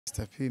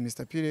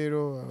Mr P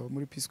rero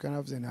muri Pisco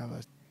navuze naba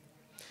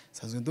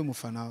sazwe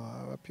ndumufana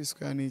wa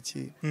Pisco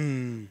niki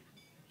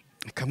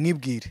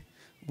kamwibwire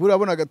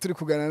burabonaga turi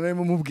kuganana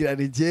narimo mubwira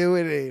ni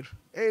jewe rero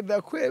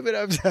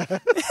ndakwemera bya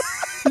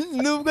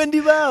nubwo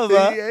ndi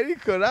baba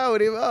ariko nawe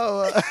uri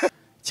baba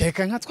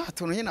cyeka nka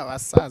twatuntu nyine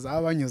abasaza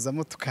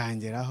abanyuzamo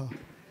tukangeraho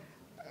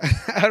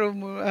ari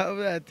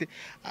umuntu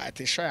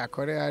ati sha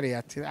yakore ari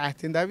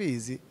ati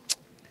ndabizi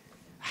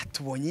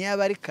atubonye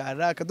yabari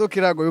karaka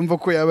dokirago yumva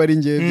ko yabari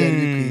ngiye byari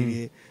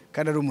bikwiriye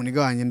kandi ari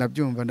umuniga wanjye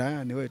ndabyumva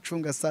ndani we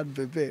cunga sad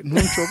bebe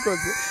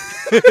ntuncokoze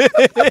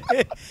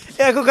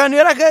yako kandi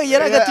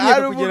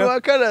yaragatinye kugera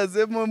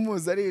wakarazemo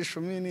muza ari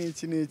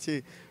 10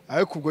 n'iki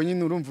ariko ubwo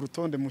nyine urumva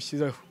urutonde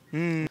mushyiraho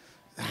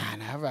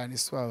n'abana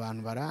iswa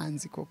abantu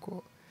baranzi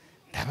koko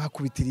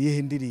ndabakubitiriye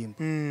indirimbo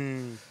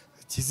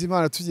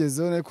Kizimana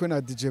tugezeho nako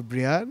na DJ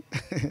Brian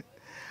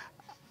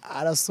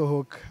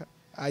arasohoka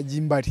ajya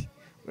imbari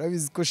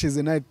urabizi ko she's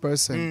a night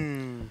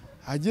person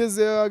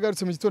ageze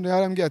agarutse mu gitondo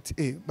yarambwiye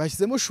ati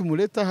bashyizemo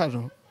shumureta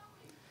hano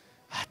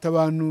hata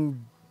abantu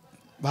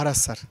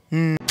barasara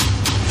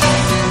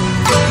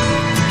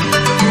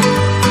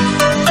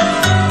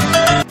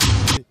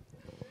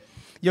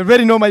You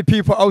already know my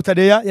people out there.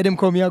 Yeah, them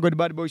call me YAGO, the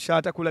bad boy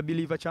shot, a cooler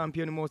believer,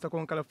 champion, most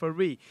conqueror for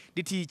free.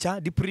 The teacher,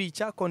 the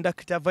preacher,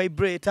 conductor,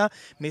 vibrator,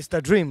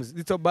 Mr. Dreams,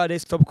 the top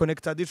baddest, top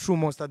connector, the true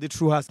monster, the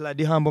true hustler,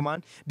 the humble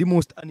man, the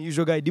most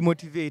unusual guy, the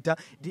motivator,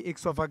 the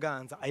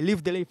extravaganza. I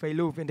live the life I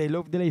love and I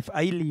love the life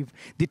I live.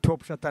 The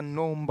top shot and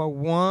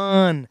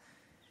 #1.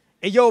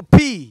 Hey, yo,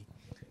 P.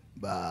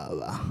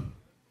 Baba.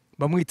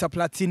 Bamwita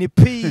Platini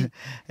P.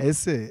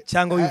 Ese.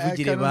 Chango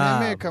yivugire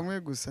ba. Kamwe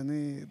gusa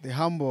ni the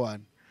humble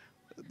one.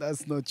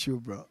 That's not you,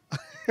 bro.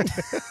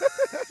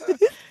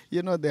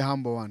 You're not the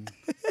humble one.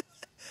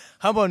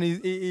 Humble one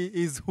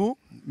is who?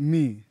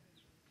 Me.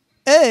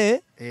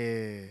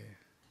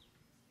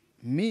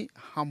 Me,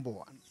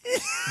 humble one.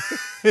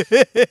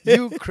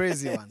 You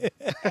crazy one.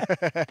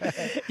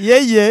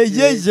 Yeah.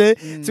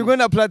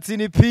 Tugona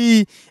Platini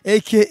P,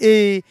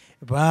 aka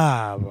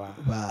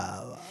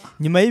Baba.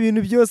 Nyuma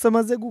y'ibintu byose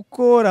amaze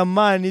gukora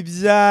man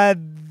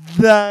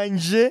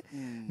ibyadanje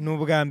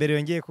n'ubwa mbere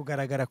yongeye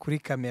kugaragara kuri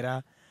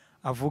kamera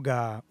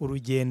avuga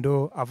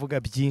urugendo avuga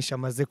byinshi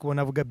amaze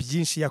kubona avuga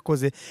byinshi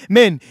yakoze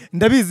men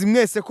ndabizi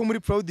mwese ko muri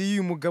proud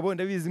y'uyu mugabo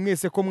ndabizi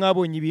mwese ko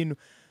mwabonye ibintu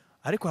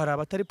ariko hari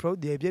abatari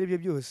proud y'ibyo ari byo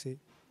byose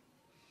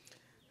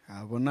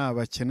abo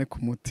nabakene ku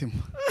mutima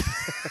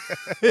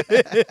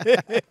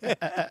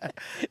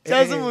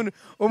cyaza umuntu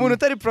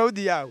utari proud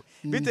yawe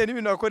bitewe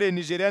n'ibintu wakoreye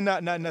Nigeria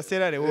na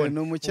Sierra Leone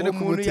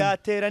umuntu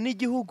yatera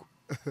n'igihugu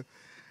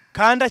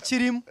kandi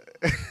akirimo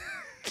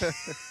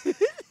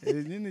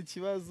nini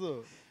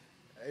ikibazo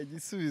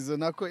igisubizo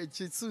nako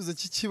igisubizo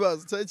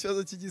cy'ikibazo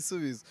cy'ikibazo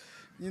cy'igisubizo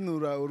nyine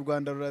u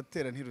Rwanda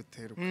ruratera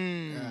ntiruterwa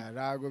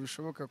rago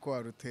bishoboka ko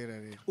warutera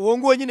rero uwo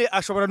ngo nyine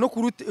ashobora no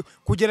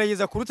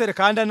kugerageza kurutera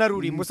kandi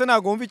anaruri mbose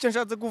nago wumva icyo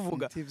nshatse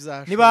kuvuga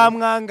ni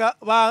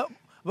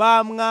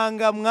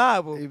bamwanga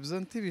mwabo ibyo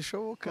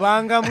ntibishoboka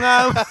banga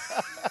mwabo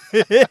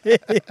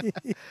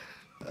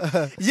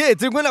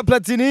turi na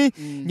Platini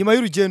nyuma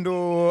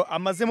y'urugendo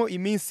amazemo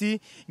iminsi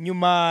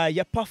nyuma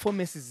ya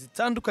performances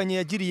zitandukanye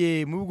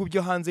yagiriye mu bihugu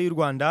byo hanze y'u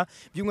Rwanda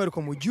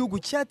by'umwihariko mu gihugu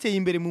cyateye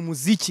imbere mu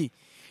muziki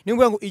ni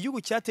ngo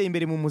igihugu cyateye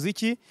imbere mu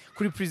muziki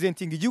kuri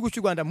presenting igihugu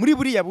cy'u Rwanda muri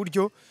buriya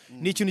buryo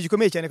ni ikintu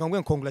gikomeye cyane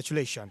kandi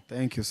congratulations.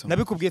 Thank you so much.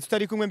 Nabikubwiye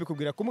tutari kumwe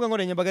mbikubwira kumbuga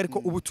nkoranyambaga ariko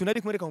ubu tunari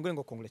kumwe reka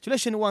ngo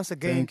congratulations once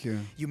again.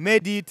 You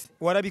made it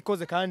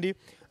warabikoze kandi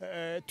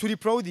turi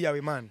proud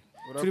yawe man.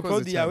 Turi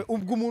proud yawe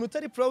ubwo umuntu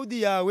utari proud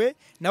yawe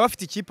nawe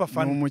afite ikipe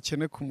afana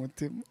umukene ku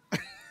mutima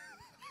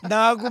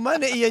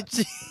nagumane iyo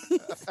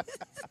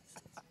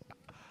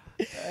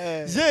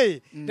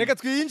reka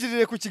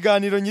twiyinjirire ku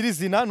kiganiro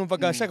nyirizina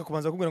numvaga ashaka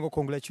kubanza kubwira ngo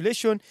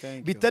congratulations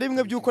bitari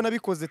bimwe byuko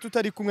nabikoze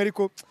tutari kumwe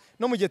ariko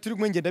no mu gihe turi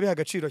kumwe ngenda biha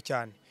agaciro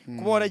cyane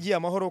kuba waragiye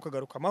amahoro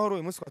ukagaruka amahoro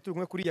uyu munsi turi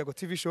kumwe kuri YAGO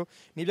TV show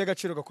ni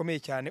iby'agaciro gakomeye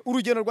cyane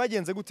urugendo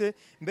rwagenze gute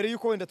mbere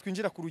yuko wenda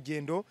twinjira ku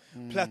rugendo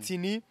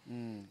Platini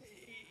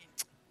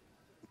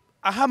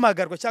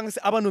ahamagarwa cyangwa se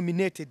aba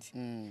nominated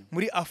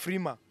muri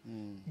Afrima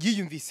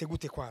yiyumvise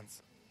gute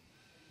kwanza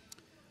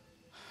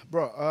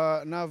bro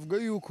navuga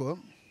yuko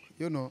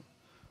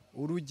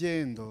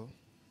urugendo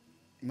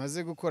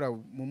maze gukora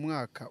mu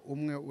mwaka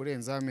umwe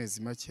urenza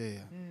amezi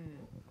makeya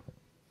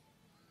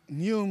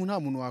niyo nta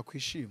muntu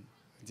wakwishima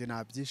nje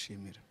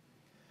nabyishimira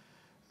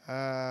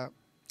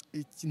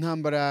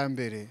intambara ya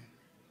mbere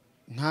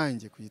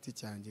nkanjye ku giti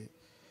cyanjye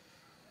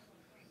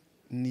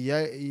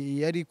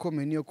yari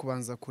ikomeye niyo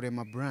kubanza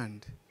kurema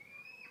brand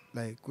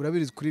like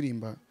urabiriza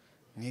kuririmba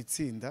mu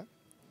itsinda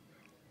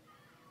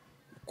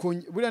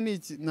buriya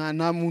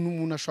nta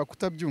muntu ashobora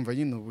kutabyumva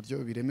nyine uburyo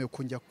biremewe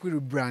kongera kuri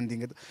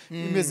branding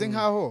bimeze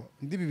nkaho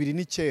ndi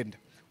 2009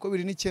 ko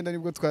 2009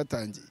 nibwo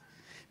twatangiye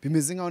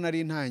bimeze nkaho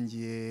nari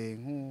ntangiye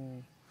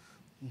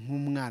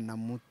nk'umwana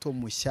muto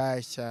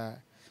mushyashya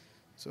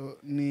so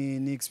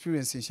ni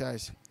experience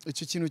nshyashya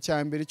icyo kintu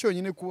cya mbere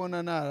cyonyine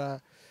kubona nara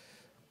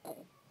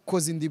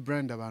koze indi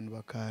brand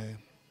abantu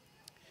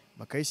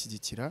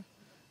bakayishyigikira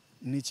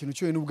ni ikintu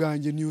cyo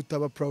n'ubwanjye niyo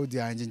utaba proud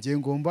yanjye ngiye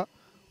ngomba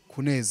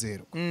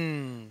kunezerwa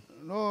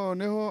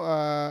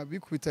noneho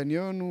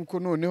bikubitaniyo nuko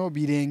noneho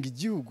birenga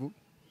igihugu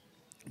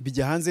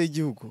bijya hanze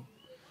y'igihugu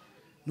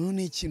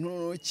none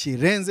ikintu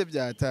kirenze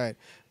byatari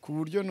ku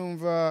buryo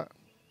numva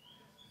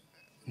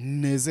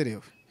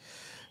nezerewe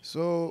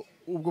so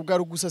ubwo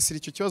bwari gusasira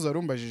icyo kibazo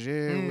warumbajije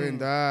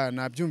wenda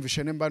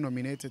nabyumvishe nemba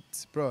nominated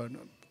bro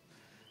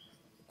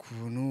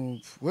kuntu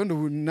wenda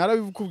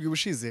narabikubwiye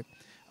ubushize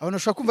aho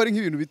nashaka kumva ari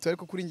nk'ibintu bito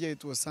ariko kuri njye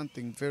it was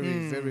something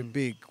very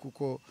big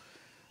kuko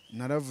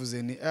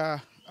naravuze ni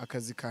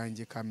akazi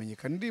kanjye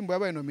kamenyekana indirimbo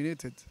yabaye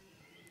nominated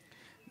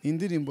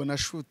indirimbo na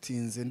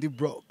shootinze ndi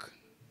broke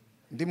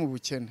ndi mu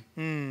bukene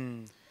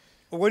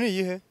ubwo ni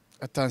iyihe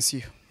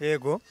attention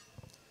yego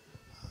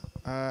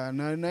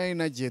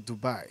nagiye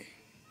Dubai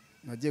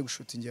nagiye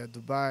gushutingira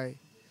Dubai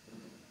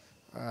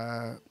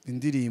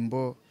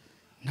indirimbo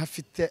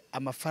ntafite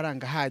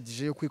amafaranga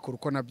ahagije yo kwikora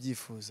uko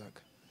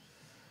nabyifuzaga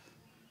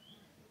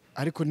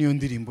ariko niyo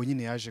ndirimbo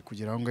nyine yaje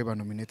kugira ngo iba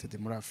nominated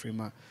muri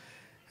Afrima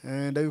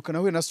ndabibuka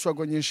nahuye na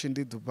struggle nyinshi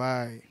ndi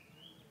Dubai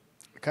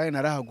kandi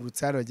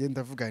narahagurutse hano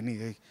agenda avuga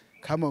ni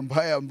kama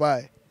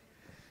mbaye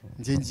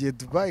ngiye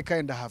Dubai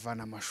kandi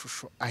ndahavana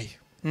amashusho ayo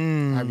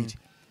abiri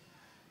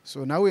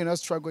so nahuye na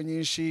struggle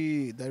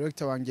nyinshi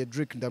director wanjye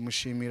Drake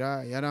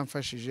ndamushimira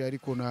yaramfashije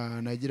ariko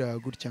nagira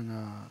gutya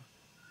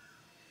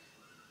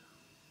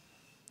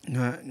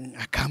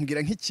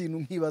akambwira nk'ikintu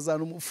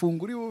nkibazana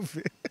umufunguri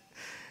buve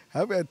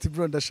habe ati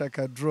bro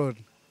ndashaka drone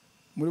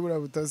muri bura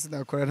butasi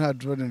nakora nta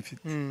drone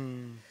mfite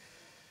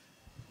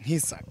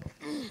nkisaka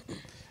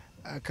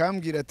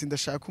akambwira ati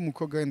ndashaka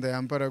umukobwa wenda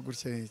yambara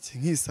gutya iki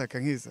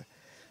nkisaka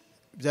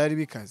byari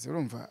bikaze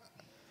urumva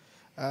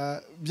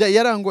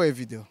yarangoye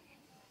video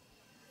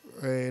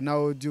na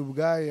audio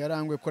bwayo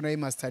yarangwe ko nayi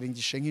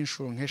masteringishe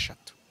nk'inshuro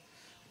nk'eshatu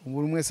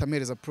ubu mwese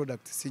amereza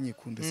product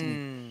sinyikunde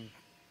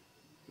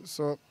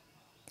so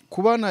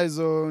kubana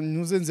izo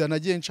ntuze nzi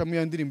anagiye ncamo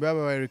ya ndirimbo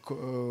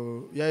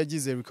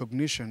yagize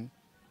recognition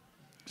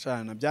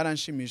cyane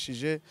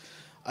byaranshimishije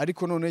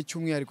ariko none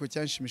cy'umwihariko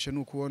cyanshimishe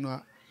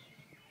n'ukubona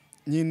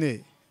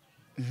nyine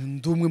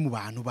ndumwe mu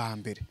bantu ba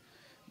mbere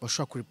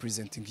bashaka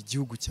representing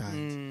igihugu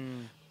cyane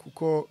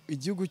kuko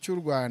igihugu cy'u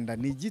Rwanda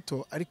ni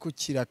gito ariko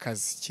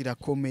kirakazi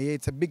kirakomeye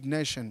it's a big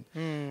nation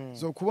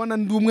so kubona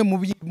ndumwe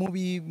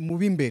mu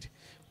bimbere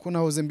ko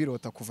nahoze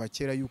mbirota kuva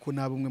kera yuko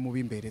nabumwe mu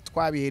bimbere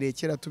twabihereye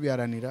kera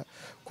tubiharanira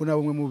ko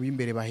nabumwe mu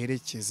bimbere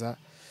baherekeza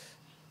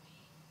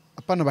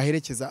apana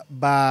baherekeza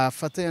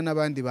bafatanya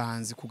n'abandi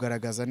bahanzi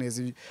kugaragaza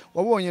neza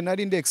wabonye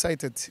nari ndi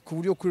excited ku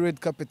buryo kuri red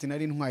carpet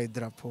nari ntwaye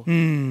drapo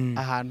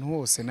ahantu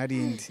hose nari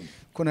ndi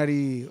ko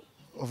nari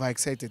over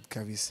excited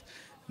kabisa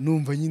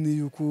numva nyine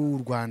yuko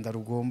u Rwanda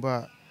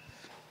rugomba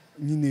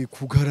nyine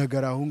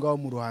kugaragara aho ngaho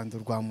mu ruhando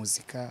rwa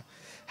muzika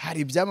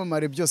hari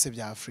ibyamamare byose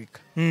bya Afrika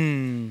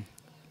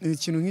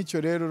ikintu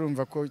nk'icyo rero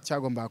urumva ko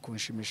cyagomba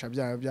kunshimisha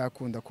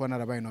byakunda kuba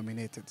narabaye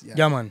nominated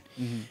yaman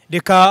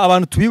reka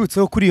abantu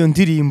tubibutseho kuri iyo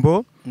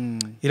ndirimbo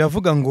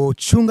iravuga ngo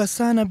chunga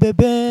sana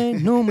bebe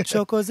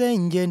numucokoze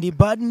ngendi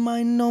bad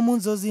mind no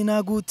munzozi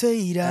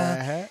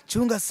nagutera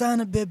chunga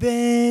sana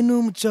bebe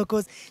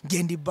numucokoze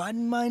ngendi bad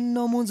mind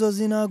no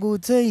munzozi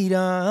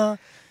nagutera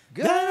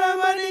God, I'm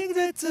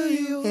addicted to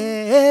you.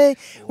 Hey,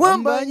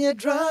 wambanye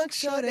drug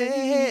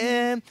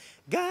shorty.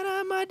 God,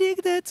 I'm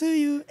addicted to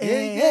you.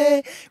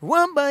 Hey,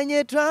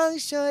 wambanye drug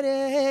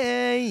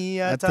shorty.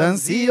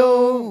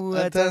 Attention,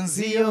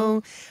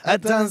 attention,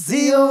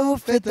 attention,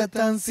 faites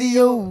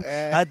attention.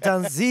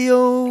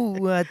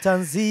 Attention,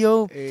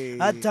 attention,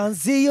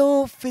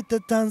 attention, faites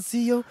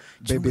attention.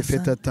 Baby,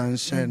 faites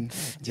attention.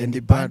 Jenny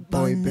bad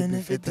boy,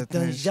 baby, faites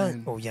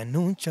attention. Oh, ya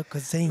non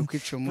chocoze. Look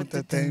at your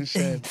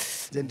attention.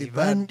 Jenny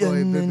bad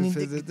boy, baby,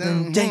 faites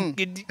attention.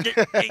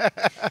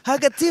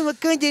 Hagatima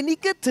kanje ni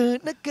gato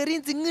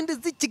nakarinzi nkunda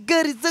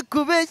z'ikigari zo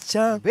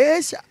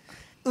kubesha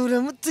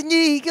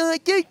uramutunyiga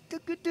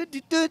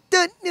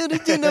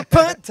urugendo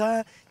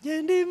pata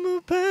Jendi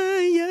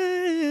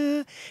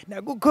mupaya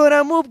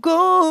nagukora mu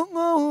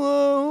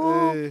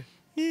bwonko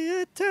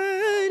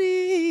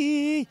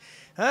atari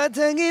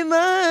atanga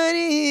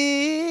imari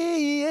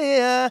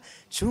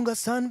chunga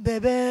san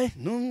bebe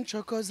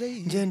numucokoze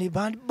Jendi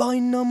bad boy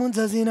no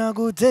munzozi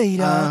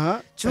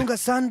nagutera chunga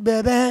san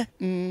bebe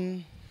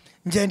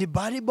Jendi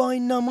bad boy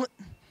no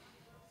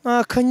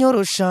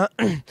akanyorosha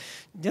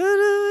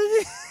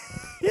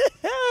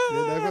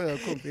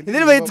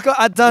indirimbo yitwa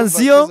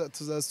attention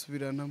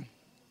tuzasubiranamo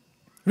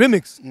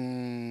remix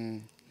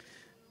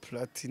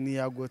Platini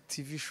YAGO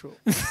TV show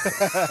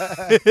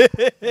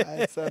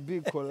it's a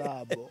big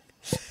collab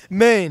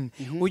man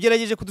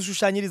ugerageje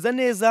kudushushanyiriza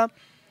neza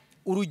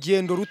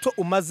urugendo ruto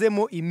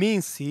umazemo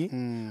iminsi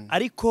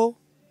ariko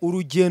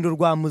urugendo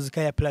rwa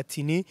muzika ya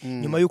Platini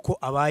nyuma yuko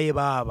abaye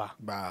baba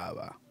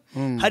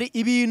hari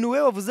ibintu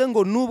we wavuze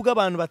ngo nubwo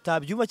abantu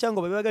batabyumva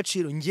cyangwa babiha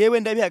agaciro ngewe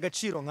ndabiha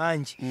agaciro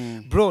nkanjye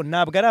bro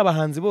ntabwo ari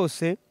abahanzi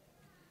bose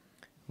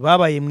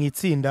babaye mu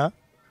itsinda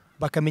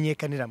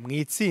bakamenyekanira mu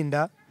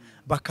itsinda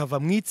bakava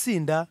mu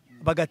itsinda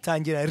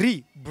bagatangira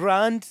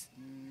brand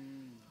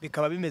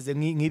bikaba bimeze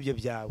nk'ibyo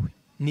byawe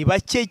ni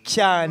bake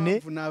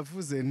cyane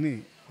navuze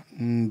ni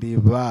ndi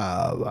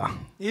baba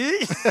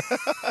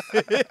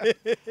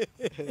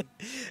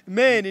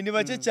men ni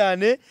bake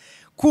cyane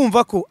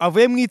kumva ko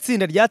avuye mu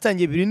itsinda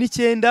ryatangiye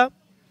 2009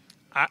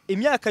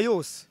 imyaka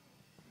yose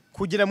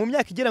kugera mu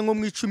myaka igera nko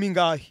mu 10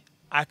 ngahe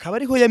akaba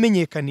ariho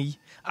yamenyekaniye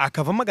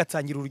akavamo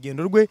agatangira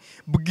urugendo rwe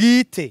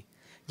bwite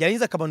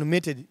yarangiza akaba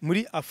nominated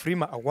muri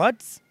Afrima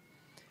Awards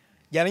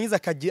yarangiza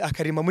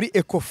akarima muri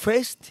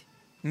Ecofest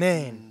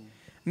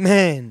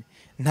man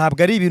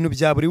ntabwo ari ibintu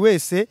bya buri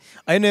wese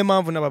ari nayo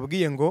mpamvu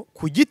nababwiye ngo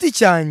ku giti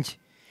cyanjye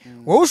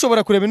wowe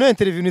ushobora kureba ino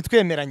interview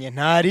nitwemeranye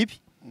ntaribi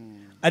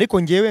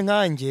ariko ngewe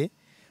nkanjye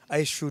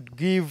I should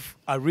give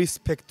a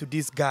respect to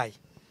this guy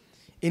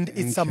and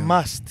it's a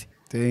must.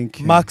 Thank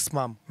you.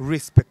 Maximum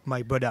respect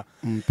my brother.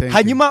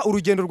 Hanyuma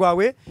urugendo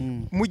rwawe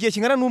mu gihe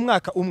kingana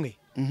n'umwaka umwe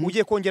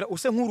ugiye kongera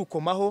use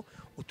nk'urukomaho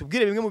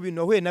utubwire bimwe mu bintu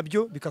wahuye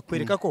nabyo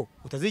bikakwereka ko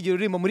utazigera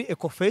urimo muri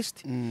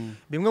Ecofest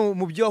bimwe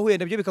mu byo wahuye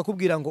nabyo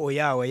bikakubwira ngo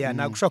oya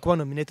ntabwo ushaka kuba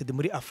nominated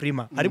muri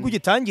Afrima ariko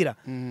ugitangira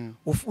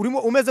urimo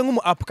umeze nk'umu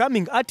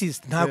upcoming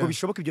artist ntabwo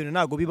bishoboka ibyo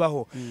ntabwo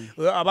bibaho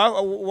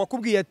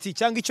wakubwiye ati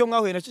cyangwa icyo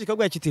mwahuye nacyo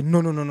kikabwira kiti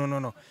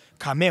no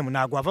kameme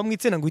ntabwo wava mu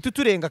itsinda ngo uhite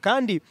uturenga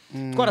kandi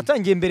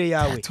twaratangiye imbere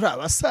yawe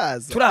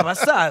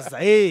turabasaza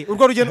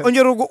urwo rugendo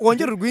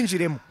ongera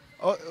urwinjiremo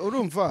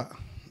urumva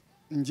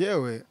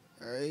njyewe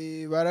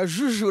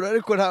barajujura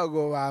ariko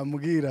ntabwo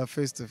bambwira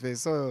face to face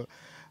so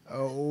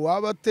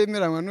waba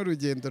atemeranywa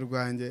n'urugendo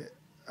rwanjye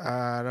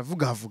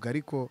aravuga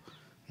ariko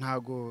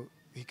ntabwo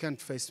he can't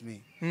face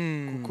me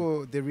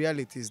kuko the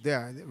reality is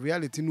there. The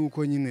reality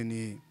nuko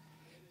nyine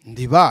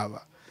ndi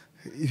baba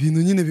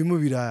ibintu nyine bimo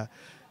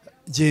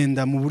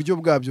biragenda mu buryo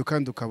bwabyo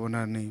kandi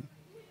ukabona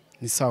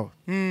ni sawa.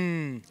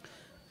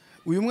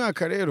 Uyu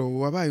mwaka rero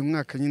wabaye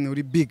umwaka nyine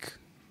uri big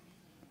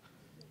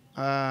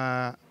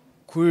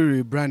kuri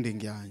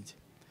rebranding yanjye.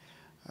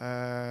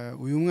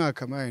 Uyu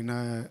mwaka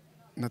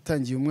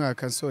natangiye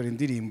umwaka nsora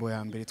indirimbo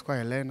ya mbere twa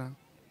Helena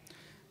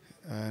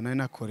nari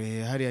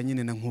nakoreye hariya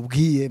nyine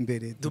nkubwiye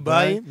mbere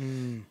Dubai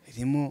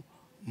irimo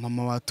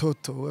mama wa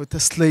Toto wita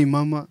Slay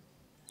Mama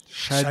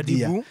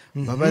Shadia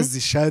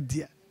Babazi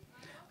Shadia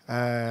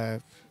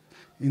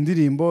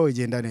indirimbo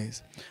igenda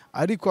neza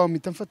ariko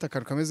mpita mfata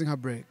akaru kameze nka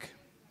break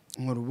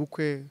nkora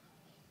ubukwe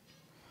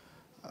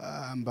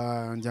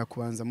njya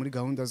kubanza muri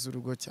gahunda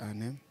z'urugo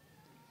cyane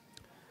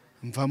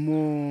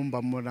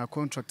mvamo na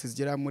contract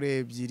zigera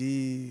muri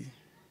 2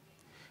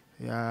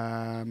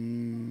 ya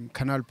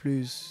Canal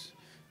Plus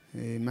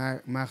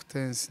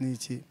Martins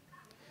niki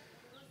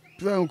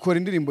gukora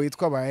indirimbo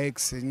yitwa ba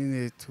X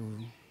nyine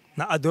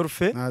na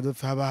Adolphe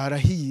haba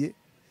Harahiye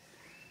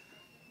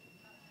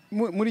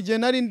muri gihe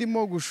nari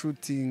ndimo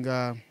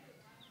gushutinga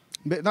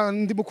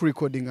ndimo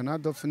kurecordinga na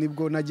Adolphe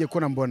nibwo nagiye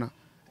ko mbona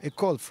a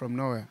call from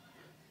nowhere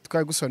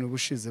twari gusana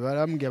ubushize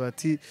barambwiye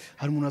bati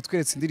hari umuntu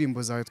atweretse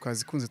indirimbo zawe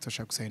twazikunze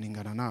toshaka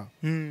gusayiningana nawe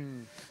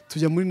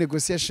tujya muri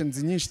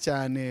negotiations nyinshi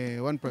cyane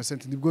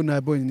 1% nibwo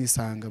nabonye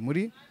nisanga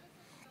muri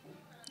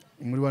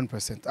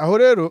 1%. Aho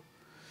rero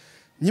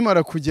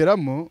nyimara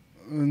kugeramo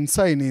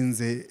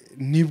nsayininze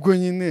nibwo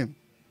nyine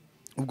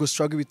ubwo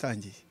struggle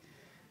bitangiye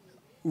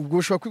ubwo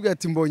ushobora kwibwira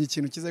ati mbonye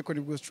ikintu kiza ko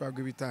nibwo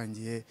struggle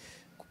bitangiye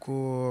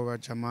kuko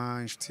bajama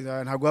inshuti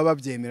ntabwo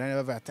bababyemera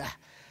bavuga ati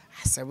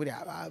asaburi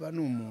aba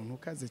n'umuntu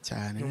ukaze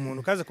cyane umuntu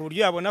ukaze ku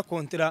buryo yabona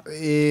kontra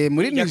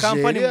muri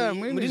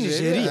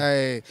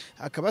Nigeria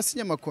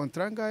akabasinya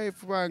amakontra ngahe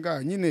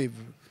vubanga nyine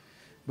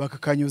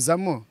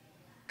bakakanyuzamo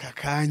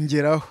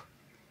kakangeraho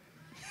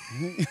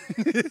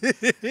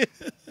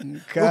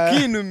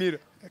ukinumira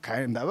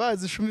kandi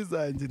ndabazi ishumi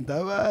zanjye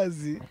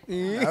ndabazi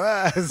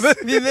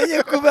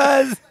bimenye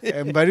kubazi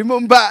mbarimo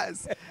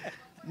mbazi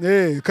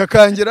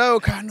kakangeraho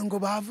kandi ngo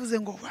bavuze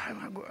ngo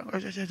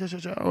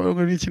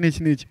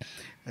niki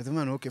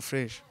atumana okay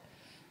fresh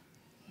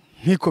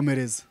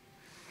nkikomereza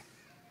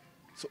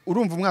so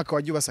urumva umwaka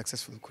wagiye uba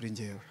successful kuri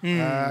ngewe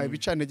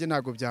ibicanege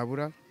ntago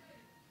byabura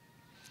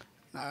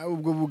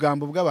ubwo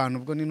bugambo bw'abantu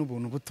bwo ni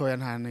n'ubuntu butoya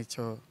nta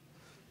n'icyo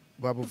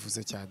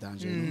babuvuze cya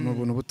danger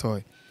n'ubuntu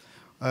butoya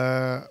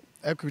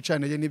ariko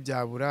ibicanege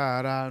ntibyabura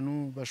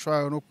arantu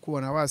bashobora no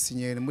kubona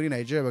wasinyere muri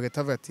Nigeria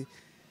bagatavuga ati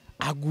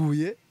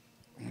aguye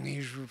mu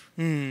ijuru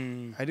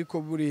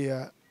ariko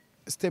buriya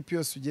step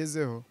yose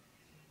ugezeho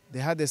the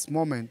hardest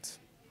moment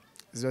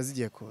ziba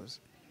zigiye kuza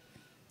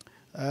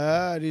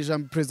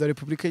ijambo Perezida wa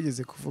Repubulika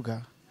yigeze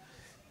kuvuga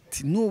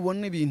ati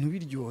nubona ibintu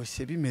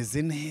biryoshye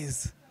bimeze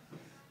neza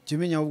jya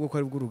umenya ahubwo ko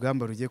ari bwo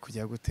urugamba rugiye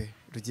kujya gute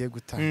rugiye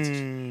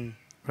gutangira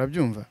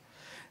urabyumva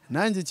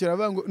nanjye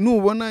kiravuga ngo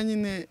nubona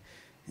nyine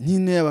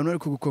abantu bari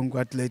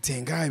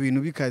kugukongratulatinga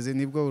ibintu bikaze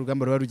nibwo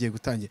urugamba ruba rugiye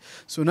gutangira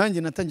so nanjye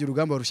natangiye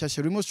urugamba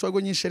rushyashya rurimo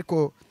struggle nyinshi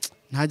ariko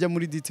ntajya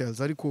muri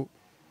details ariko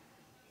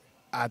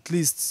at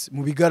least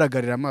mu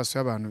bigaragarira amaso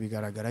y'abantu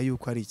bigaragara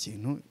yuko ari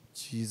ikintu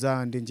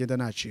cyiza ngenda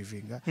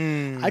nacivinga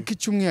ariko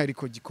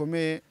icyumwihariko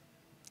gikomeye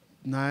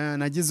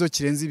nagizeho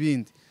kirenze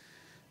ibindi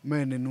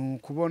mene ni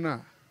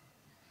ukubona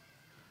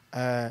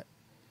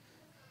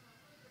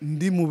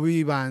ndi mu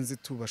bibanze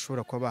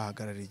tubashobora kuba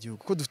bahagarara igihugu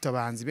kuko dufite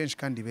abahanzi benshi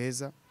kandi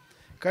beza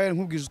kandi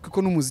nkubwije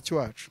ko n'umuziki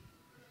wacu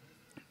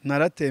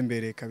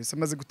naratembereye kabisa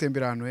maze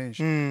gutembera ahantu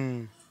henshi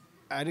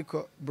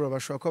ariko bro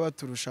bashobora kuba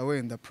baturusha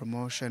wenda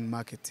promotion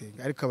marketing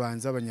ariko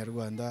abahanzi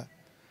b'abanyarwanda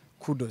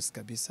kudos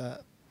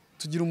kabisa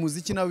tugira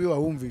umuziki nawe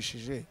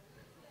wawumvishije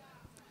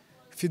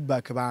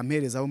feedback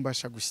bampereza aho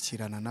mbasha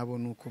gushyikirana nabo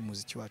nuko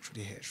umuziki wacu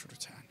uri hejuru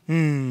cyane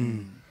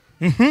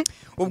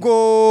ubwo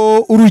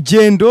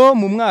urugendo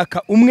mu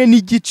mwaka umwe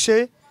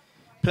n'igice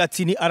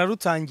Platini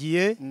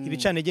ararutangiye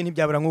ibicanege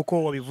ntibyabura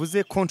nkuko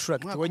wabivuze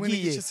contract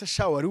wagiye se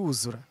sha wari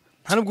wuzura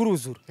nta nubwo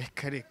uruzura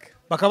reka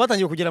bakaba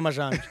batangiye kugira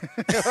amajanja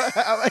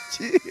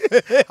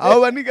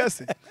abo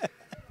banigase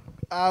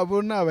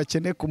abo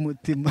nabakene ku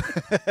mutima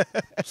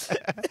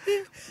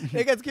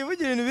reka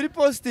twivugire ibintu biri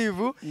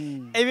positive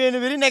ibintu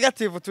biri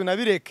negative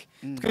tunabireke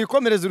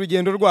twikomereza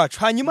urugendo rwacu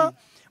hanyuma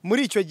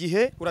muri icyo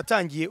gihe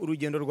uratangiye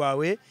urugendo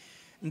rwawe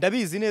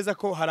ndabizi neza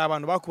ko hari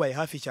abantu bakubaye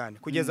hafi cyane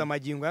kugeza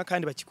amagingo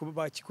kandi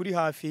bakikuri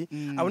hafi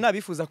abo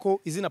nabifuza ko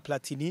izina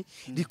Platini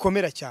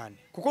rikomera cyane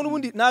kuko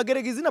nubundi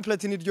nagerega izina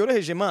Platini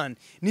ryoroheje man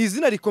ni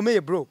izina rikomeye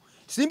bro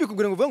simbi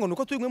kugura ngo vuga ngo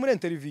nuko turi muri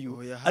interview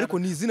ariko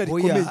ni izina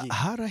rikomeye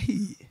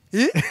harahiye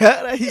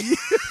harahiye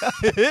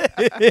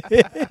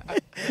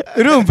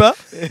urumva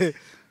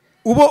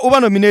uba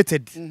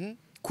nominated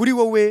kuri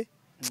wowe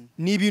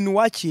ni ibintu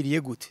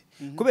wakiriye gute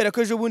kubera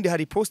ko ejo bundi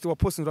hari post wa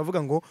post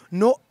uravuga ngo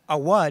no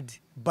award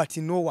but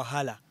no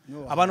wahala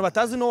abantu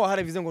batazi no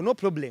wahala bivuze ngo no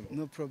problem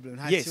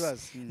nta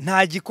kibazo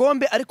nta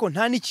gikombe ariko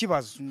nta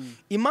n'ikibazo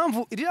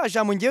impamvu iriya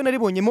jambo ngewe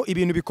naribonyemo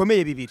ibintu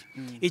bikomeye bibiri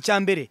icya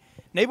mbere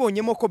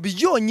nabibonyemo ko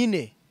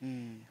byonyine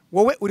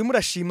wowe urimo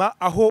urashima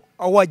aho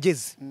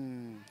wageze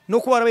no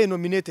kuba warabaye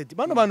nominated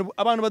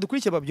abantu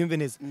badukurikiye babyumve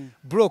neza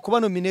bro kuba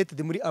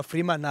nominated muri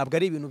Afrima ntabwo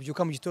ari ibintu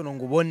byuka mu gitondo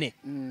ngo ubone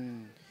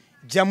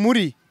jya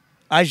muri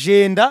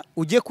agenda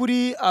ujye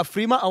kuri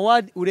Afrima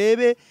Award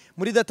urebe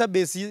muri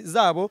database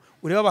zabo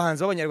urebe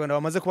abahanzi b'abanyarwanda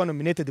bamaze kuba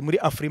nominated muri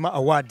Afrima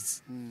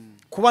Awards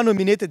kuba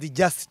nominated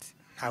just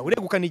nta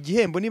uregukana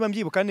igihembo niba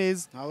mbyibuka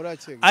neza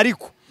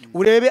ariko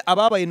urebe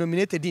ababaye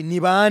nominated ni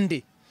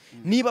bande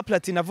niba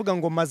Platini avuga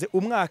ngo maze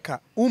umwaka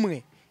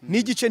umwe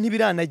n'igice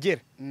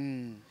ntibiranagera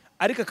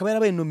ariko akaba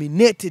yarabaye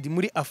nominated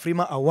muri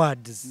Afrima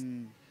Awards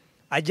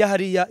ajya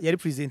hariya yari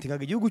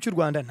presentingaga igihugu cy'u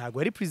Rwanda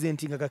ntabwo yari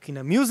presentingaga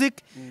Kina Music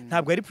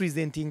ntabwo yari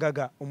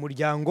presentingaga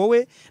umuryango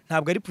we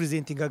ntabwo yari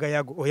presentingaga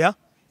Yago oya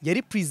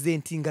yari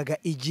presentingaga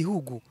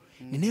igihugu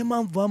ni niyo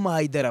mpamvu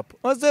bamuhaye idarapo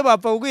maze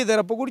bapfa kuguha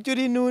idarapo gutyo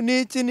uri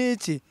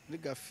n'iki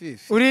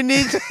uri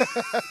n'iki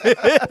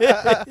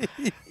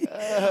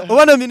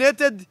uba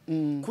nominated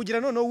kugira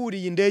noneho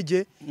wuriye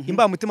indege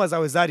imbamutima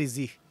zawe zari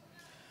zihe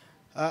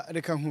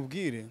reka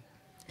nkubwire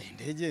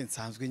indege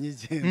nsanzwe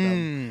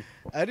nyigenda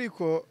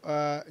ariko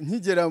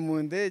nkigera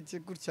mu ndege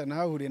gutya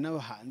nahahuriye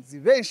n'abahanzi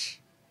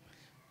benshi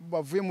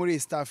bavuye muri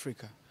East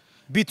Africa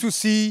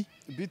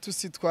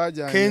B2C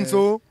twajyanye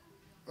Kenzo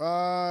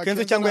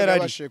cyangwa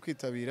yarabashije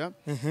kwitabira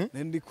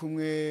ndi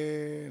kumwe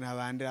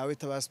n'abandi aho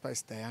bita ba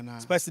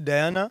Spice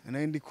Diana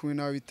ndi kumwe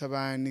n'abo bita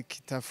ba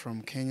Nikita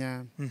from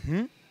Kenya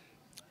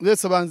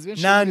ndetse abanzi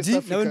benshi Nandi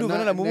nawe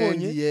ndubona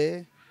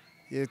namubonye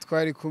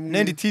twari kumwe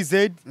Nandi TZ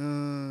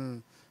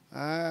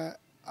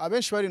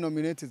abenshi bari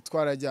nominated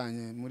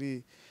twarajyanye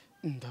muri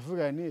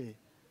ndavuga ni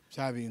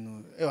bya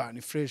bintu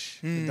ni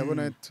fresh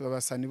ndabona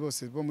abasani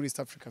bose bo muri East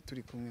Africa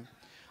turi kumwe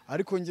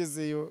ariko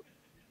ngezeyo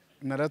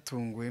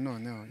naratunguye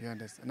noneho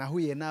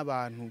nahuye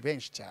n'abantu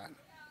benshi cyane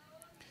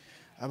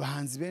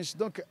abahanzi benshi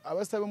donc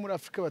abasaba muri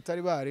Afrika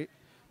batari bari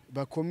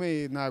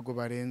bakomeye nago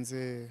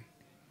barenze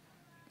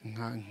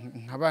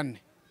nka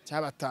bane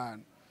cyangwa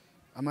batanu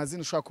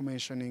amazina ushaka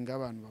kumentioninga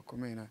abantu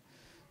bakomeye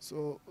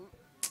so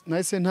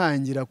nahise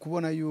ntangira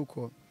kubona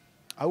yuko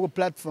ahubwo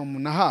platform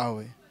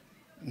nahawe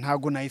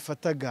ntago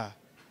nayifataga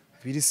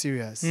biri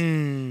serious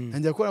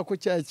ntangira kubona ko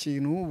cya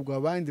kintu ubwo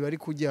abandi bari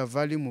kugiha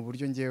value mu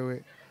buryo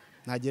ngewe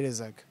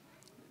nagerezaga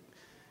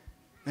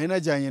nari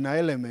najyanye na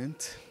Element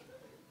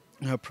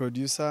nka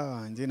producer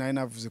wanjye nari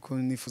navuze ko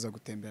nifuza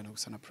gutemberana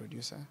gusa na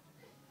producer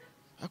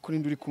ariko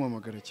nindi uri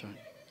kumamagara cyane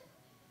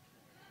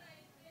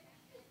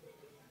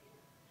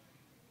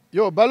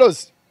yo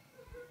Balos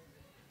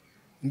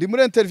ndi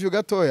muri interview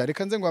gatoya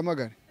reka nze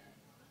nguhamagare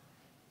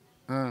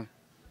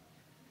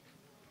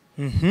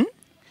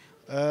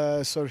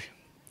sorry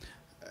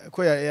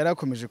ko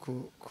yarakomeje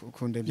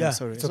kundebya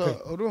sorry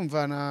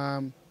urumva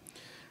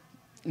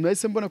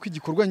nahise mbona ko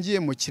igikorwa ngiye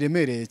mu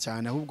kiremereye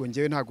cyane ahubwo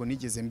ngewe ntago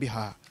nigeze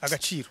mbiha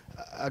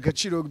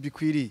agaciro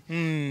bikwiriye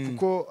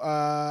kuko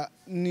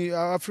ni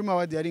Afrima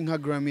Award yari nka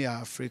Grammy ya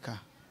Africa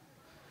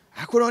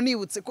ariko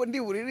nibutse ko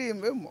ndi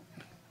buririmbemo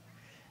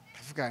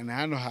ndavugana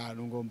hano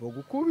hantu ngomba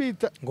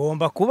gukubita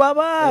ngomba kuba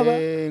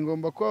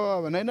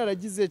baba nari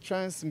naragize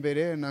chance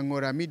mbere na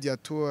nkora media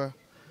tour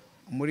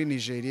muri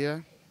Nigeria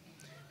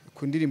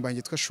ku ndirimbo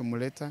yitwa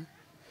Shumuleta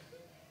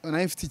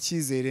nayo mfite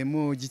icyizere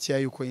mu gikiya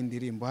yuko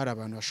indirimbo hari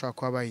abantu bashaka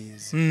kuba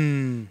bayizi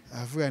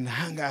avuga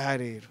ntangaha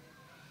rero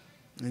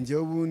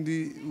ngewe ubundi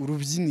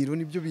urubyiniro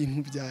nibyo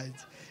bintu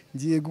byaje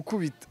ngiye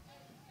gukubita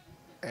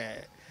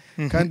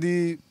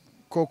kandi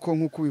koko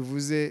nk'uko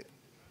bivuze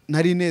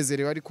nari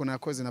nezerewe ariko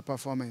nakoze na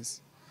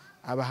performance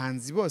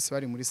abahanzi bose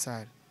bari muri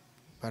salle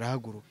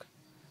barahaguruka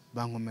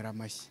bankomera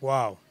amashyi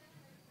wow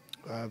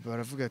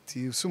baravuga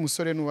ati usu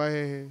umusore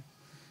nuwahehe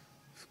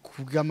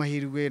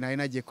kubw'amahirwe nari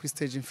nagiye kuri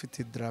stage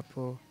mfite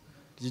drapo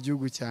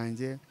ry'igihugu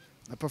cyanjye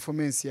na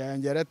performance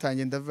yanjye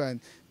yaratangiye ndavuga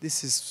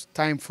this is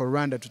time for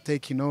Rwanda to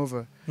take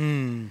over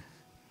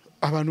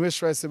abantu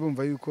benshi bose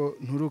bumva yuko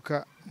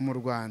nturuka mu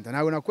Rwanda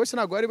ntabwo nakoresha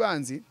ntabwo bari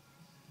banzi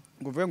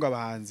ngo uvuge ngo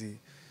abahanzi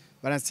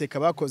baranseka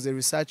bakoze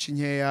research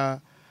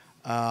nkeya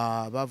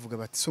bavuga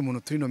bati so umuntu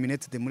turi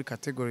nominated muri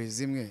categories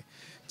zimwe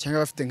cyangwa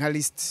bafite nka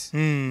list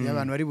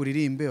y'abantu bari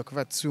buririmbe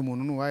bakavuga ati uyu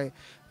muntu nuwaye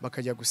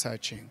bakajya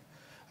gusearching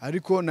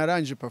ariko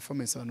naranje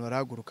performance abantu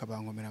barahaguruka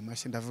bankomera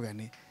amashyi ndavuga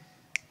ni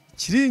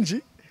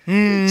kirinji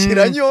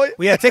kiranyoye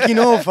we are taking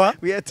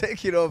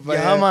over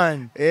yeah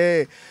man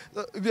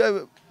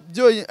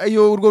byo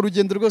ayo urwo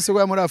rugendo rwose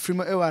rwa muri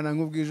Afrima ebana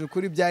nkubwije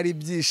kuri byari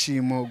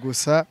ibyishimo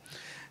gusa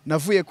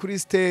navuye kuri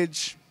stage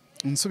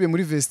nsubiye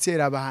muri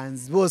vestiaire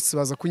abahanzi bose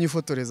baza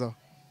kunyifotorezaho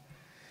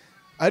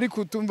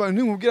ariko tumva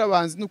nkubwira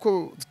abahanzi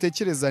nuko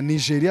dutekereza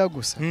Nigeria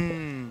gusa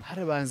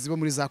hari abahanzi bo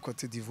muri za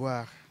Cote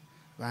d'Ivoire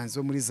abahanzi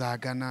bo muri za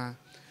Ghana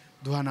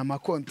duhana ama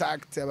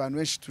contact abantu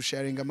benshi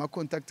tusharinga ama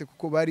contact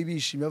kuko bari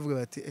bishimye bavuga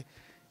bati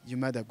you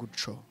made a good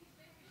show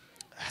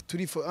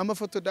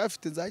amafoto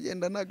dafite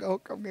nzagenda nagaho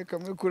kamwe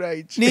kuri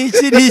aici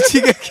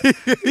niki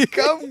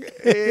kamwe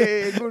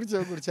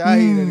gutyo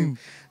ahira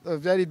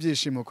byari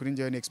byishimo kuri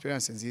njye ni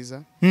experience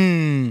nziza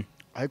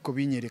ariko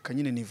binyereka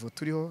nyine nivo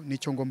turiho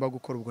nicyo ngomba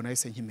gukora ubwo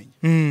nahise nkimenya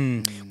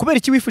kubera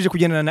iki wifuje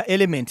kugendana na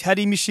Element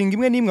hari imishinga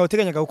imwe nimwe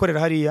wateganyaga gukorera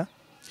hariya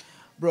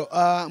bro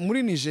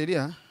muri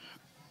Nigeria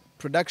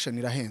production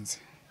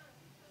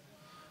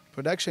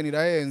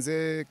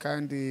irahenze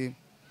kandi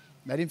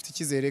nari mfite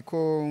ikizere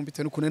ko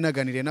mbite n'ukuntu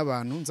naganiriye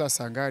n'abantu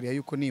nzasanga hariya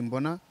yuko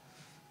nimbona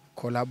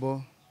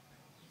collabo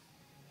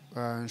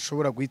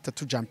nshobora guhita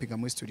tujumpinga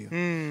muri studio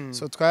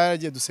so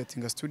twaragiye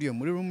dusettinga studio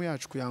muri room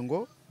yacu kugira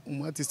ngo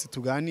artist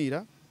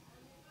tuganira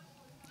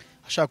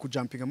ashaka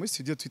kujumpinga muri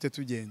studio twite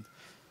tugenda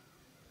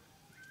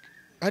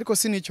ariko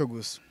si nicyo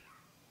gusa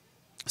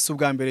si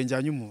ubwa mbere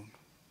njyanye umuntu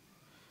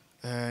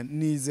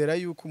nizera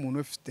yuko umuntu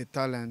ufite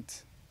talent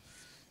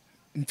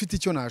mfite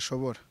icyo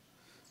nashobora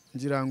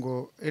ngira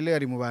ngo ele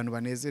ari mu bantu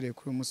banezerewe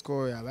kuri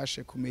musiko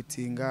yabashe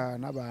kumetinga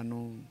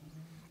n'abantu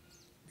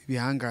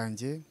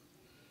bihangange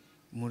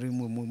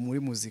muri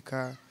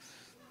muzika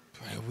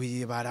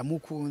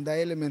baramukunda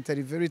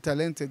Elementary very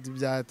talented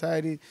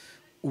byatari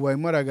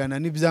uwayimoragana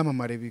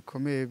n'ibyamamare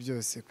bikomeye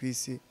byose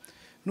kwisi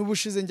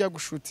n'ubushize njya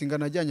gushutinga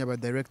najyanye aba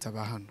director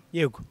ba hano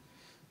yego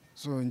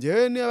so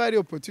ngewe niba ari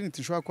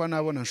opportunity nshobora kuba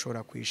nabona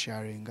nshobora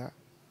kuyisharinga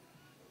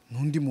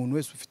n'undi muntu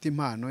wese ufite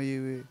impano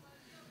yiwe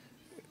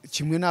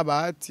kimwe n'aba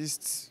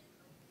artists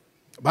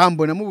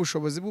bambonamo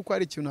ubushobozi bw'uko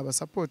ari ikintu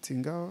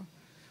abasupportingaho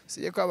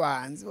siye ko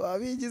abahanzi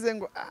babigize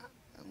ngo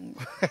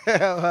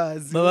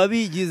baba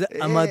bigize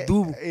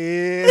amadubu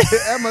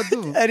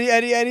amadubu ari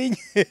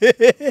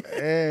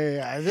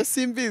aje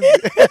simbizi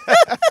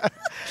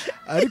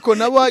ariko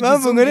nabo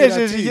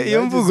hagize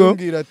iyo mvugo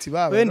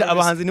wenda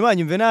abahanzi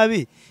ntibanyumve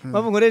nabi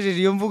bavugoresheje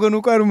iyo mvugo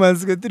nuko ari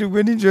umanzi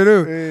gatiribwe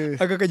nijoro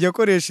akakajya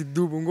akoresha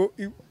idubu ngo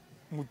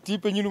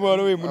mutipe nyine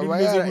ubara we muri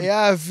meze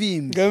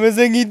yavimbye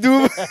gameze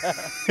nk'idubu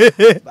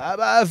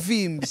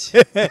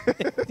babavimbye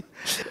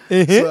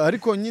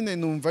ariko nyine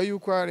numva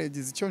yuko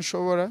aregize icyo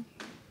nshobora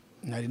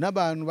nari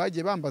n'abantu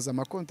bagiye bambaza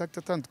ama contact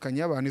atandukanye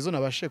y'abantu izo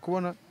nabashe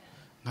kubona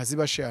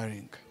nkaziba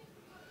sharing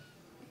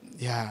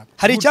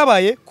hari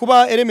icyabaye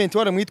kuba Element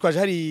waramwitwaje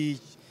hari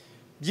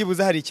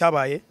byibuze hari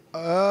icyabaye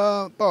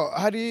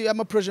hari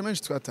ama projet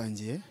menshi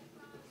twatangiye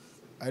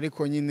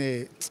ariko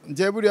nyine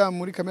ngiye buriya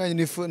muri kamera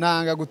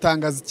nanga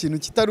gutangaza ikintu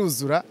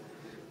kitaruzura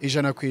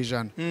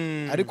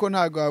 100%, ariko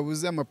ntago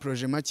habuze ama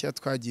projet make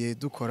twagiye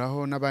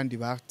dukoraho n'abandi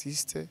ba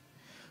artiste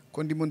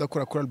ko ndimo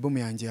ndakora kuri album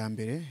yanjye ya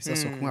mbere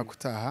izasohoka umwaka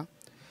utaha.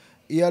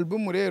 Iyi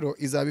album rero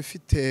izaba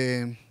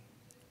ifite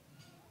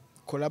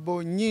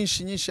collabo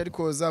nyinshi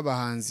ariko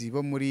z'abahanzi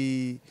bo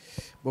muri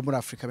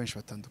Afrika benshi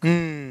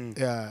batandukanye.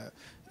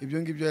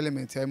 Ibyo ngibyo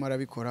Element yarimo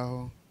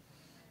arabikoraho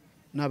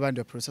n'abandi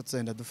ba producer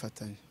tuzenda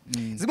dufatanya.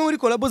 Zimwe muri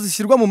collabo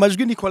zishyirwa mu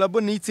majwi ni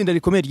collabo n'itsinda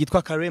rikomeye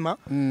ryitwa Karema.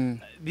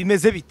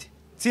 Bimeze bite?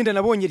 Tsinda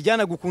nabonye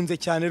ryanagukunze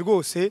cyane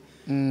rwose,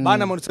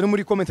 banamanutse no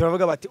muri comment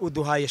baravuga bati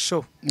uduhaye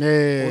show.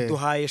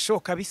 Uduhaye show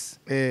kabisa.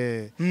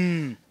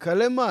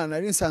 Karema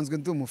nari nsanzwe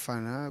ndi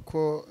umufana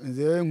ko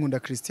nzewe nkunda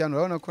Cristiano,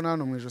 urabona ko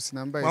nano mu ijosi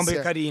nambaye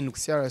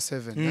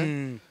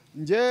CR7.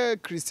 Nje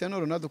Cristiano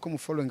Ronaldo ko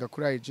mufollowinga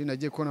kuri IG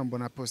nagiye kubona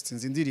mbona post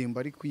nzindirimbo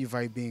ari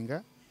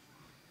kwivibinga.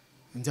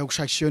 Njya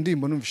gushakisha iyo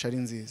ndirimbo numvisha ari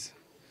nziza.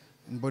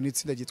 Mbona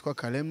itsinda ryitwa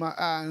Karema,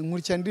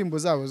 nkurikira indirimbo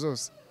zabo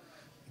zose.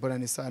 Mbona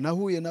ni sana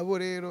nahuye nabo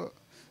rero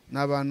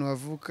n'abantu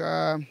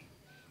bavuka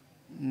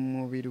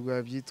mu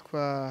birwa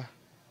byitwa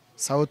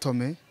Sao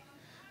Tome,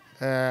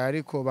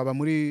 ariko baba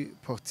muri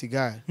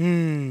Portugal.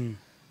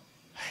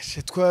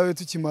 Twawe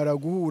tukimara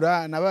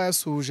guhura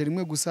nabayasuje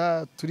rimwe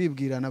gusa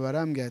turibwirana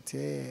barambye ati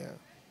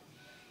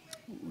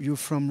you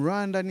from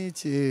Rwanda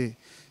niki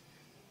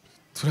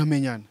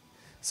turamenyana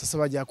sasa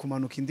bajya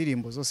kumanuka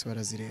indirimbo zose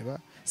barazireba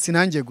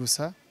sinange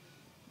gusa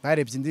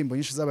barebye indirimbo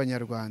nyinshi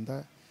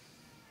z'abanyarwanda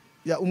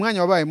ya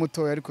umwanya wabaye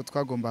muto ariko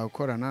twagomba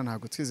gukorana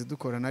ntago twize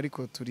dukorana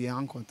ariko turi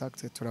en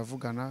contact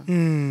turavugana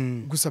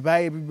gusa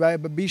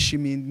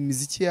bishimiye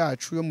imiziki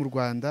yacu yo mu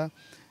Rwanda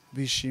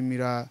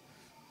bishimira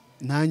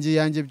nanjye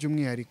yanjye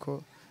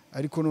by'umwihariko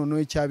ariko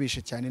noneho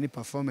cyabishe cyane ni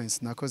performance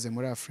nakoze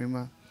muri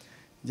Afrima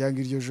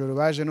njyanga iryo joro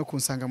baje no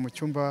kunsanga mu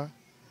cyumba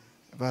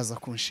baza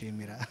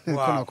kunshimira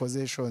ko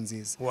nakoze show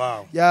nziza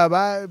ya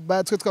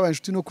twe twabaye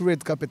inshuti no kuri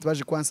red carpet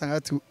baje kwansanga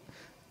ati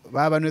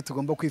baba niwe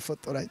tugomba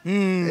kwifotora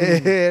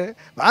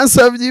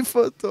bansabye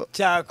ifoto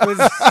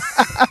cyakoze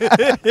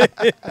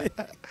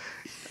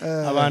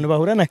abantu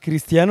bahura na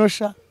Cristiano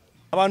sha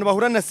abantu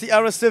bahura na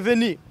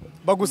CR7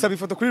 bagusaba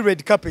ifoto kuri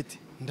red carpet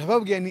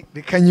ndababwiye ni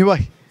reka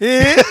nyubahe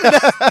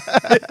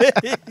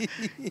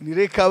ni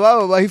reka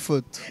babo baha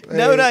ifoto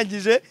nawe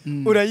urangije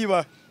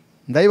urayibaha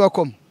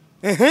ndayibakoma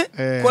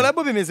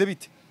kolabo bimeze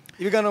bite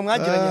ibiganiro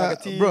mwagiranye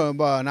hagati bro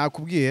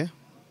nakubwiye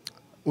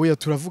oya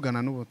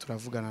turavugana n'ubu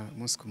turavugana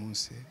umunsi ku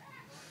munsi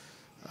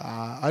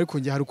ariko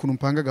njye hari ukuntu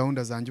mpanga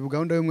gahunda zanjye ubu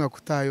gahunda y'umwaka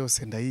utaha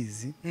yose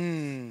ndayizi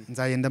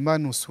nzagenda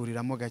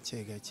mbanusuriramo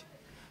gake gake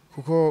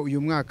kuko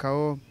uyu mwaka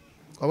wo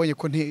wabonye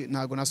ko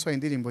ntago nasohoye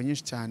indirimbo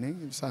nyinshi cyane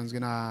bisanzwe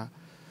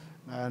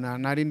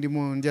nari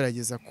ndimo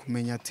ngerageza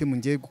kumenya timu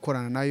ngiye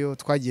gukorana nayo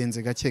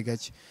twagenze gake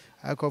gake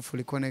ariko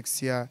hopefully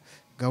next year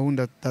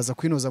gahunda taza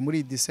kwinoza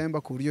muri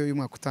December ku buryo uyu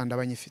mwaka utanda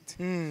abanyifite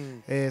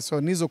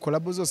so nizo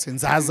collabo zose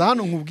nzaza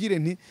hano nkubwire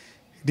nti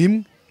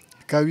 1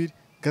 2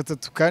 3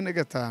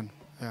 4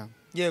 5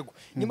 yego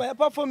nyuma ya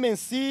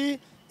performance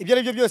ibyo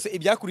ari byo byose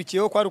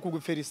ibyakurikiyeho kwari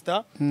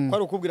ukugufelicita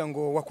kwari ukubwira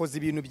ngo wakoze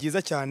ibintu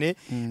byiza cyane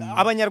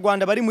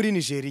abanyarwanda bari muri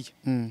Nigeria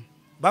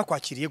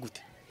bakwakiriye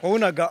gute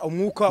wabonaga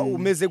umwuka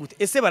umeze gute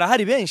ese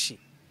barahari benshi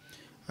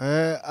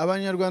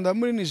abanyarwanda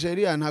muri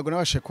Nigeria ntago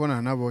nabashe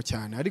kubonana nabo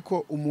cyane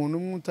ariko umuntu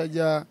umwe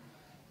utajya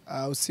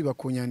usiba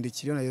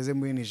kunyandikira iyo nageze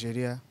muri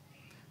Nigeria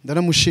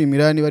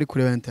ndanamushimira niba ari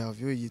kureba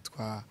interview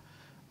yitwa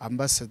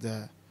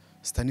Ambassador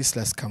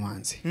Stanislas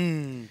Kamanzi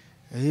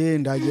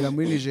ndagera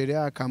muri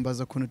Nigeria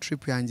akambaza kuntu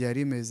trip yanjye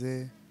yari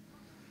imeze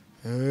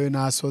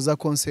nasoza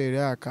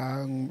concert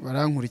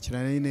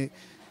barankurikirana nyine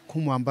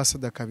nk'umu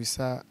ambassador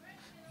kabisa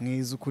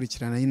mwiza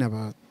ukurikirana nyine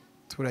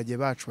abaturage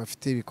bacu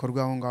bafite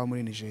ibikorwa aho ngaho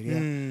muri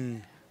Nigeria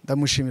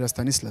ndamushimira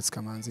Stanislas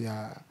Kamanzi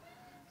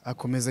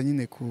akomeza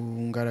nyine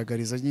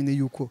kungaragariza nyine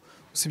yuko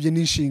usibye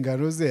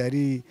n'inshingano ze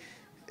ari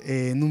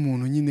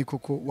n'umuntu nyine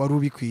koko wari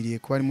ubikwiriye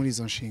kuba ari muri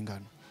izo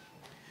nshingano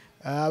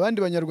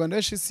abandi banyarwanda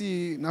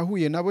benshi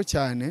nahuye nabo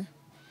cyane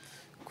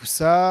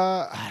gusa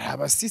hari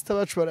abasista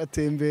bacu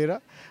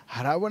baratembera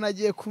hari abo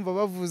nagiye kumva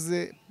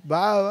bavuze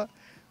baba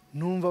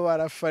numva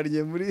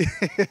barafarye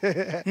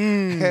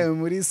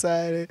muri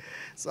sare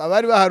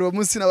abari bahari uwo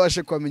munsi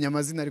nabashe kwamenya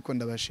amazina ariko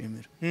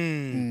ndabashimira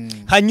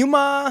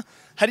hanyuma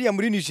hariya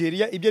muri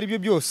Nigeria ibyo ari byo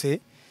byose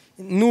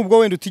nubwo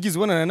wenda utigize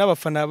ubonana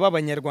n'abafana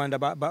b'abanyarwanda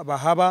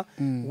bahaba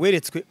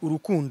weretswe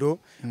urukundo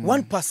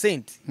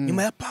 1%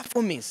 nyuma ya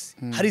performance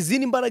hari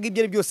izindi imbaraga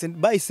ibyo ari byose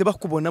bahise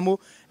bakubonamo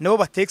nabo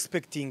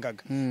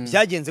batexpectingaga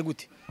byagenze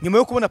gute nyuma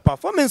yo kubona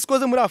performance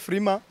koze muri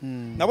Afrima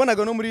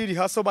nabonaga no muri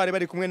rehearsal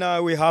bari kumwe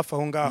nawe hafi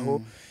aho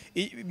ngaho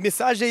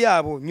message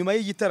yabo nyuma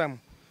y'igitaramo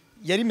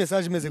yari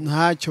message imeze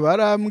ntacyo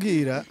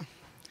barambwira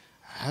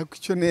ariko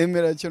icyo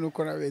nemera cyo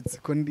nuko nabetse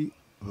ko ndi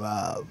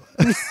baba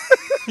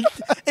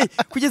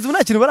kugeza ubu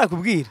nta kintu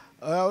barakubwira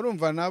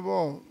urumva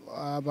nabo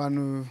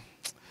abantu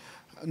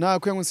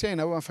nakwiye ngusiye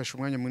nabo bafashe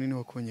umwanya munini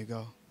wo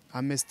kunyigaho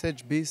I'm a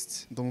stage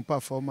beast ndo mu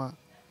performer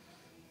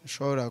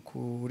nshobora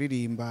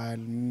kuririmba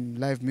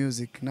live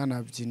music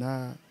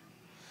nanabyina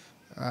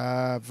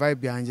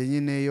vibe yanjye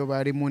nyine yo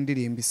bari mu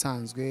ndirimbo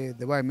isanzwe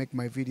the way I make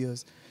my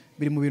videos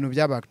biri mu bintu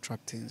bya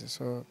backtracking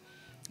so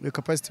the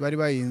capacity bari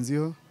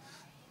bayinziho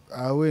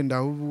wenda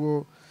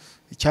ahubwo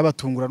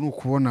icyabatungura ni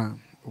ukubona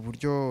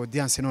uburyo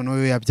audience noneho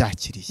yo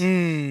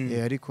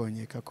yabyakiriye ariko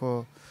nkeka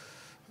ko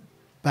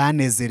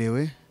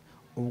banezerewe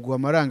ubwo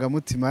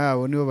amarangamutima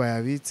yabo nibo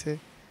bayabitse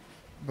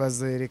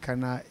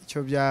bazerekana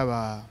icyo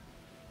byaba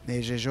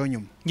nejejeho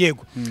nyuma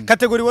yego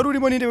kategori wari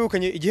urimo ninde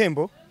wegukanye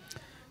igihembo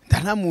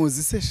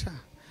ndanamuzi se sha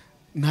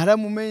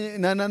naramumenye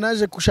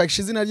naje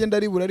gushakisha izina rye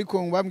ndaribura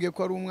ariko bambwiye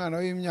ko ari umwana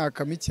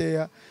w'imyaka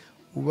mikeya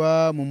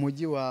uba mu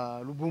mujyi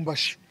wa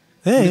Lubumbashi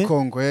muri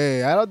Kongo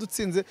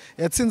yaradutsinze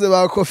yatsinze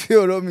ba Kofi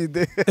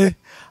Olomide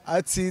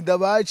atsinda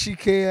ba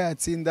Chike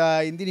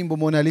atsinda indirimbo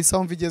Mona Lisa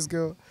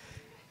umvigezweho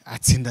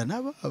atsinda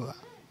nababa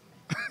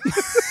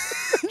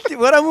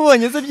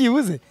waramubonye se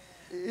byibuze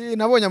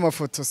nabonye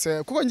amafoto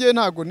se kuko ngiye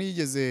ntago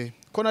nigeze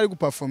ko nari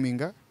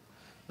guperforminga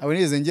nabo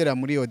nigeze ngera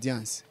muri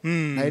audience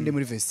nari ndi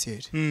muri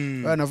vestiaire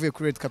navuye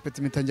kuri red carpet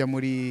mitanjya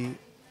muri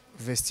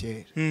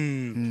vestiaire.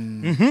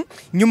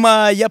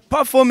 Nyuma ya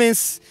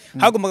performance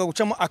hagombaga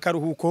gucamo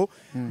akaruhuko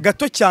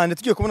gato cyane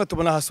tugiye kubona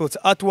tubona hasohotse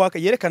artwork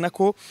yerekana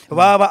ko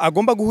baba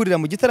agomba guhurira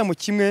mu gitaramo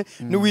kimwe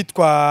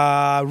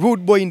n'uwitwa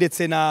Rude Boy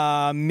ndetse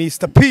na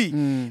Mr P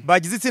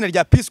bagize itsinda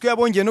rya P Square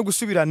bongeye no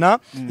gusubirana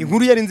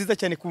inkuru yari nziza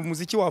cyane ku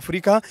muziki wa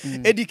Afrika.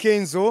 Eddie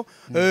Kenzo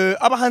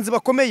abahanzi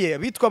bakomeye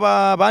bitwa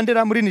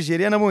bandera muri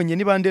Nigeria nabonye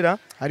ni bandera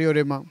hariyo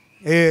Rema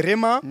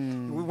Rema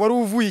wari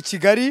uvuye i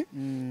Kigali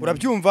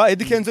urabyumva.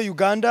 Eddie Kenzo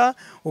Uganda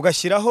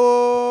ugashyiraho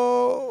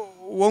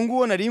uwo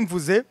nguwo nari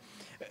mvuze.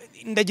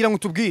 Ndagira ngo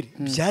tubwire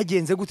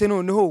byagenze gute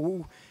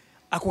noneho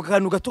ako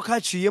kantu gato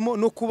kaciyemo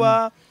no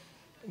kuba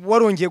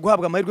warongeye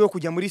guhabwa amahirwe yo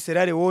kujya muri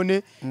Sierra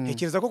Leone.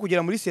 Ntekereza ko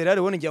kugera muri Sierra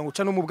Leone ngira ngo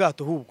uca no mu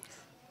bwato hubwo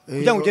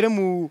kugira ngo ugere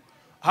mu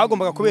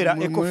hagombaga kubera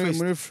Eco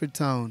Fest muri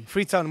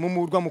Freetown mu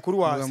murwa mukuru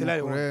wa Sierra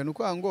Leone.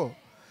 Nuko ngo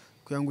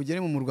kugira ngo ugere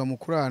mu murwa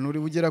mukuru hano uri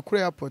bugera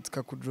kuri airport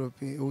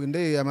kakudroping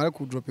uende yamara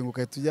kudroping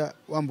ukahita ujya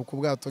wambuka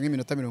ubwato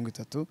nk'iminota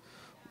 30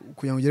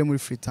 kugira ngo ugere muri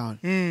Freetown.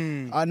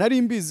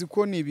 Nari mbizi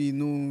ko ni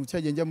ibintu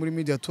cyagenda muri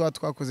media tour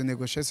twakoze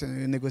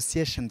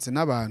negotiations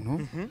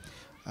n'abantu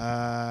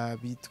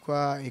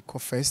bitwa Eco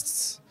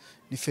Fest.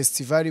 Ni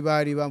festival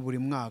bari buri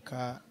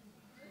mwaka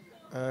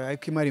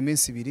ariko imara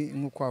iminsi 2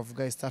 nk'uko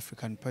wavuga East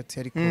African Party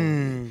ariko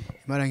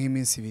imara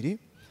nk'iminsi 2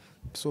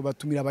 so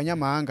batumira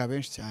abanyamahanga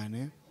benshi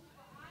cyane.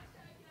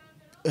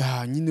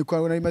 Nyine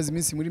ko nari maze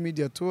iminsi muri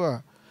media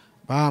tour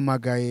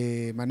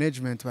bahamagaye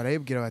management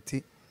barayibwira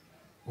bati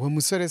uwo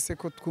musore se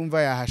ko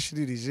twumva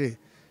yahashiririje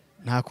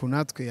nta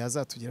kunatwe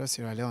yazatugeraho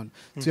Sierra Leone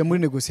tujya muri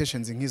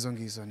negotiations nk'izo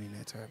ngizo ni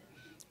network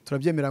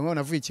turabyemera ngo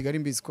navuye i Kigali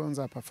mbizi ko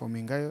nza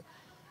performingayo.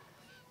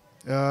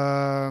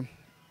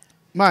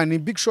 Man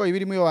big show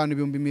ibirimo y'abantu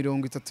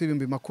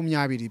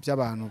 30,000-20,000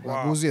 by'abantu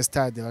baguzuye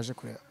stade baje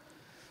kureba.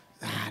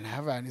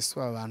 N'abandi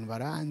so abantu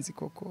baranzi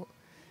koko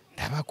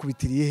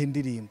ndabakubitiriye he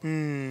ndirimbo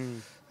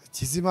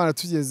Kizimana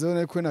tugezeho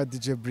nako na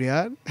DJ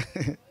Brian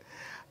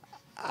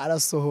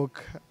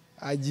arasohoka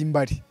ajya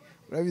imbari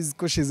urabizi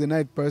ko she's a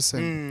night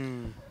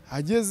person.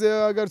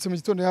 Ageze agarutse mu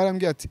gitondo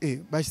yarambwiye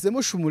ati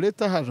bashyizemo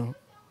shumureta hano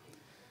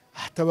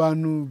hata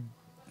abantu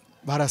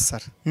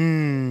barasara.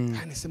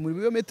 Nise muri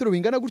birometero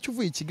bingana gutyo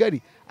uvuye i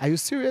Kigali, are you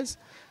serious?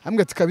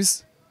 Ambwiye ati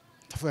kabisa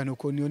ndavuga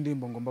nuko niyo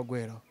ndirimbo ngomba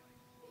guheraho.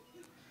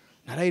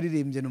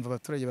 Narayiririmbye numva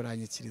abaturage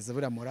baranyikiriza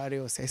buriya morale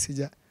yose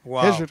yasijya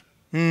hejuru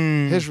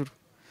hejuru.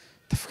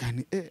 Ndavuga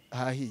ni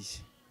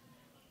hahiye.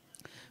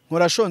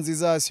 Nkora show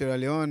nziza Sierra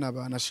Leone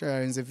abana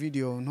sharinze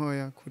video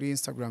ntoya kuri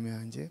Instagram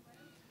yanjye.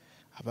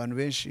 Abantu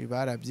benshi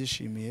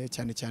barabyishimiye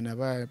cyane cyane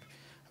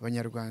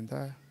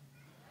abanyarwanda.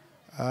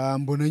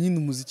 Mbona nyine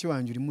umuziki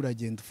wanjye urimo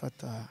uragenda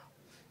ufata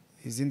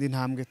izindi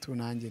ntambwe tu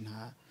nanjye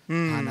nta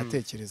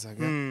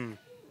natekerezaga.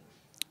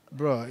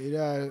 Bro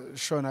ira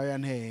show nawe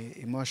yanteye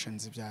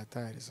emotions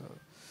byatari so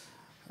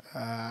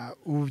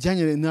ubu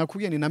byanye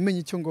nakubwiye ni namenye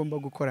icyo ngomba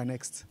gukora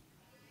next.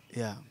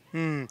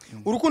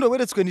 Urukundo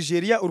weretswe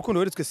Nigeria urukundo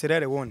weretswe Sierra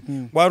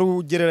Leone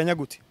warugereranya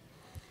gute?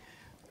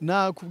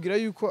 Nakubwira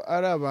yuko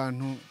ari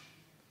abantu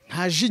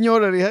nta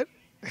jinyora rihari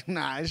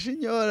nta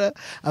jinyora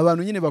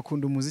abantu nyine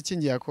bakunda umuziki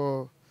ngiye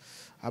ko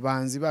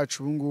abanzi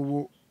bacu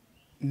ubungubu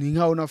ni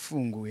nkaho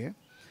nafunguye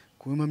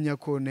kubimamya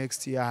ko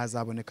next year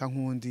hazaboneka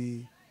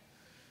nkundi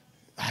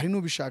hari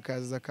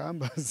nubishakaza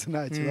kambaza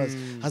nta kibazo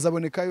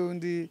hazaboneka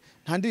yundi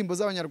nta ndirimbo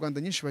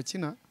z'abanyarwanda nyinshi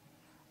bakina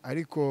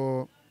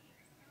ariko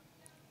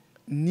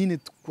nine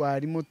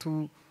twarimo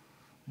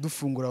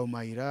dufungura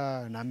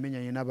umayira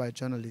namenyanye n'aba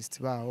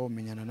journalist baho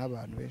menyana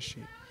n'abantu benshi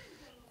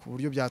ku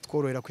buryo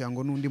byatworohera kugira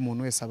ngo nundi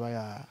muntu wese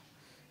aba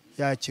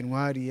yakinwa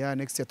hariya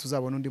next year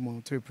tuzabona undi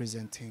muntu turi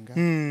presentinga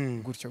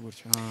gutyo.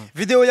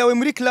 Video yawe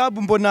muri club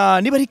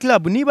mbona niba ari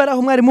club niba ari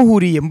aho mwari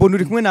muhuriye mbona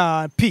uri kumwe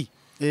na P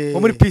wo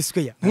muri P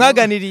Square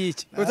mwaganiriye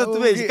iki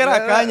utatubeje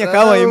karakanya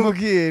kabaye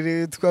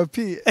mubwire twa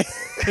P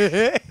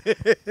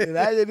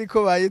raje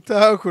niko bayita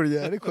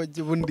hakurya ariko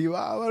ubundi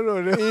baba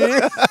none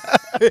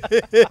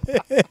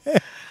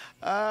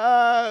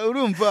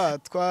urumva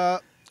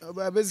twa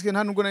basically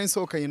nta nubwo nari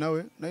nsokanye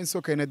nawe nari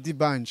nsokanye na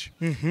Dibanje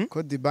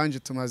ko Dibanje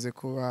tumaze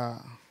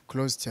kuba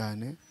close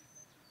cyane.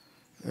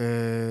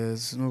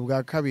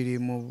 N'ubwa kabiri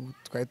mu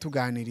twari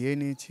tuganiriye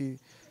n'iki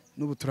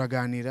n'ubu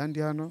turaganira ndi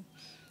hano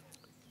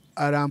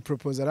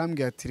arampropose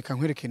arambwira ati reka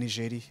nkwereke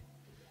Nigeria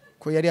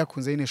ko yari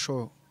yakunze ine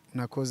show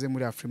nakoze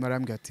muri Afrima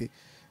arambwira ati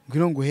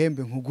ngwino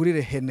nguhembe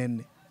nkugurire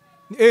henene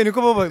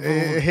niko baba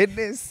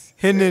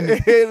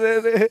henene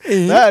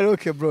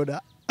okay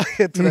brother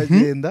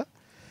turagenda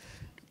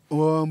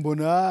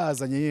mbona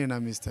azanye nyine na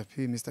Mr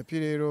P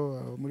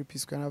rero muri P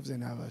Square navuze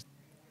naba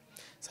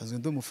sazwe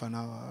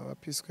ndumufana wa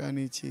P Square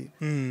niki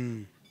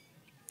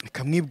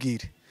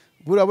kamwibwire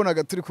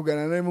burabonaga turi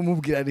kuganana narimo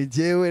mubwira ni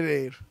jewe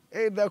rero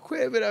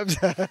ndakwemera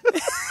bya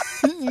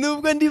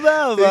nubwo ndi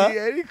baba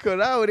ariko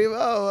nawe uri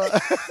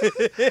baba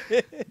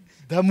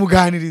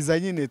ndamuganiriza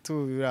nyine tu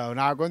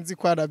ntago nzi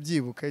ko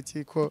arabyibuka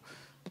iki ko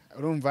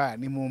urumva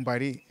ni mu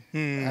mbari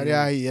ari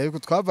ahiye ariko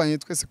twavanye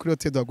twese kuri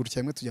hotel duhagurukira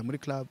hamwe tujya muri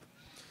club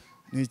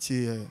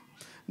niki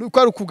nuko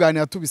ari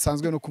ukuganira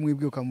tubisanzwe no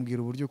kumwibwira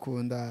ukamubwira uburyo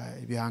ukunda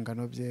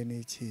ibihangano bye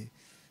n'iki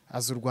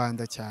azi u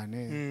Rwanda cyane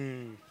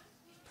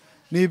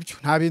nibyo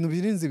nta bintu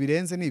birinze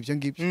birenze nibyo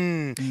ngibyo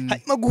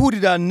hanyuma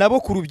guhurira nabo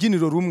ku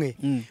rubyiniro rumwe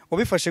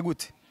ubifashe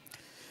gute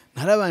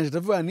narabanje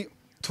ndavuga ni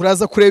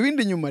turaza kureba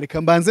indi nyuma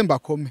reka mbanze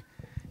mbakome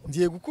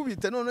ngiye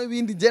gukubita none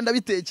ibindi genda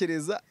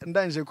bitekereza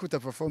ndanje kuta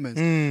performance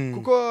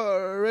kuko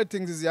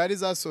ratings zihari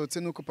zasohotse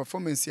nuko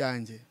performance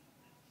yanjye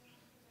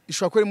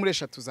ishobora kuba muri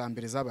 3 za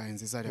mbere zabaye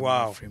nziza ari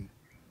muri film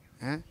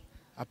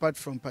apart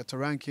from Pato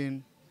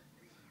Ranking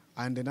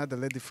and another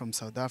lady from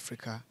South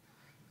Africa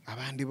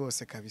abandi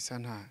bose kabisa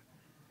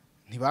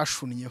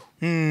ntibashunnyeho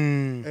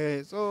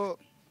so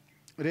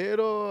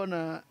rero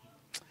na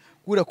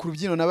gura ku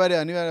rubyino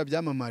nabare niba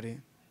byamamare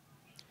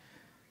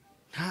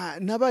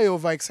nabaye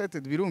over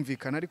excited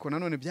birumvikana ariko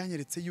nanone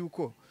byanyeretse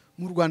yuko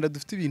mu Rwanda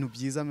dufite ibintu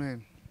byiza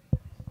man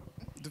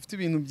dufite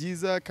ibintu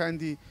byiza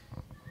kandi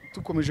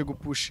tukomeje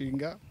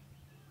gupushinga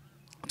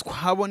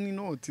twabona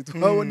inoti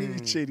twabona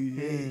ibiceri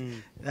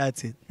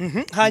that's it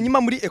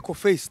hanyuma muri Eco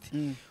Fest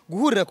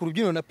guhurira ku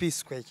rubyino na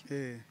Peace Square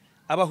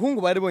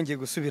abahungu bari bongeye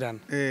gusubirana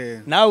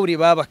nawe uri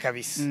baba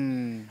kabisa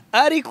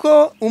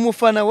ariko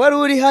umufana wari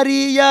uri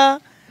hariya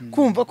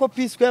kumva ko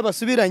Peace Square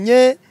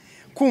basubiranye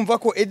kumva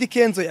ko Eddie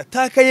Kenzo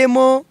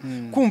yatakayemo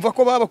kumva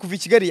ko baba kuva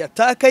Kigali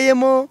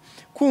yatakayemo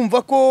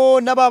kumva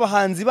ko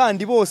n'ababahanzi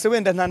bandi bose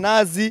wenda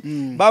ntanazi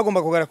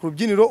bagomba kugara ku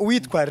rubyiniro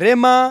uwitwa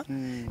Rema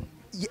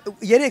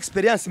yari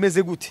experience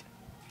imeze gute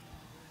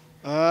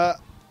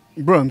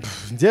bro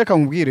ngiye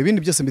kamubwire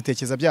ibindi byose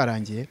mbitekeza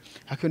byarangiye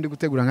hako ndi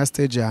gutegura nka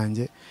stage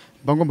yanjye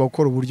mba ngomba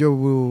gukora uburyo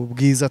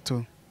bwiza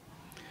to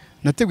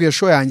nateguye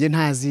show yanjye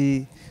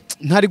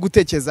ntari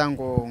gutekeza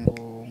ngo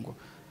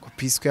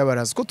Peace Square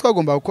barazi ko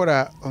twagomba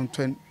gukora on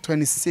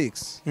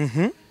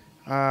 26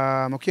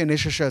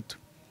 makumyabiri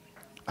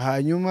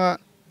hanyuma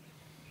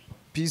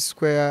Peace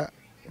Square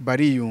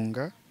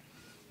bariyunga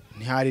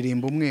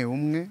ntiharirimba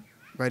umwe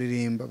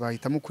baririmba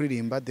bahitamo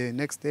kuririmba the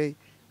next day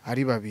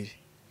ari babiri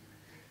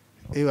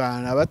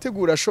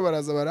abategura show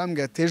baraza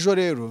barambwira tejo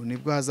rero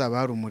nibwo hazaba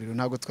hari umuriro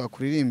ntago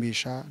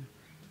twakuririmbisha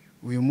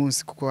uyu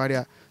munsi kuko hari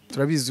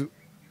turabizi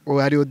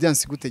hari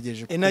audience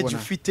gutegereje kubona energy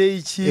ufite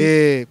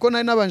iki ko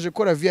nari nabanje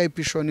gukora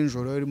VIP show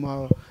ninjoro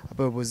irimo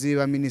abayobozi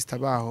ba minister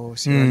baho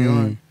Sierra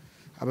Leone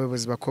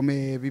abayobozi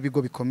bakomeye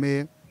bibigo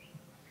bikomeye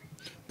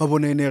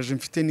babona energy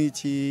mfite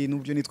n'iki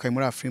nubyo nitwaye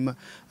muri Afrima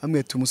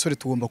bamwe umusore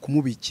tugomba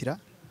kumubikira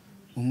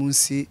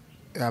umunsi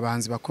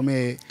abahanzi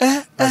bakomeye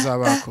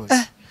bazabakoze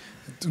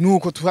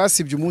nuko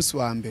tuhasibye umunsi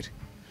wa mbere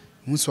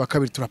umunsi wa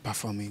kabiri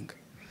turaperforminga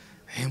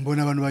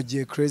mbona abantu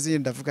bagiye crazy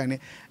ndavugane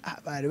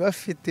bari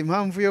bafite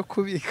impamvu yo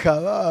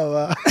kubika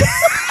baba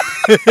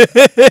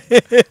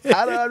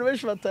abantu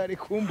benshi batari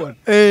kumbona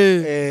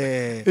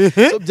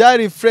so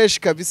byari fresh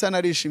kabisa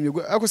narishimye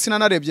ariko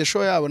sinanarebye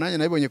show yabo nanjye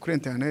nabibonye kuri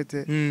internet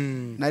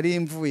nari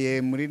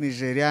mvuye muri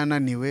Nigeria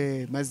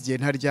naniwe maze igihe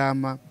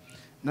ntaryama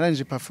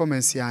naranje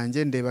performance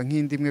yanjye ndeba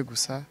nk'indi imwe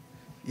gusa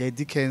ya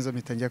Eddie Kenzo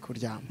mitangiye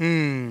kuryama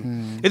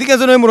Eddie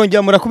Kenzo nawe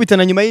murongera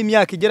murakubitana nyuma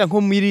y'imyaka igera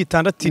nko muri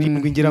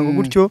 6 ngira ngo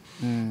gutyo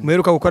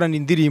muheruka gukorana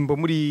indirimbo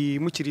muri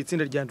mukiri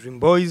itsinda rya Dream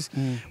Boys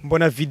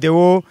mbona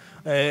video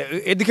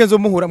Eddie Kenzo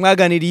muhura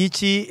mwaganiriye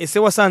iki ese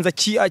wasanze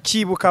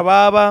akibuka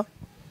baba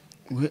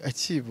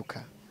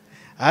akibuka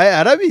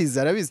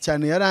arabizi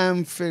cyane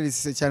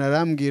yaramfelicite cyane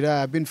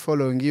arambwira I've been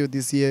following you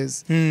these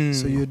years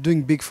so you're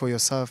doing big for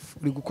yourself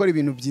uri gukora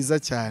ibintu byiza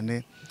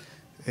cyane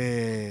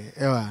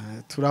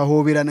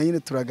turahoberana nyine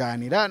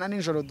turaganira na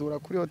ninjoro dura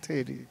kuri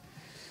hoteli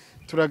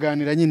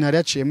turaganira nyine hari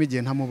yaciyemo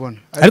igihe ntamubona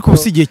ariko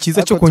usigiye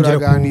kiza cyo kongera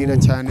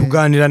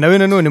kuganira nawe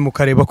nanone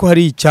mukareba ko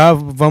hari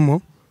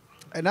icyavamo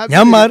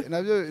nyamara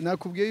nabyo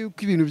nakubwiye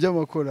yuko ibintu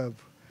by'amakorabo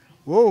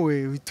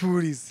wowe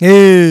witurize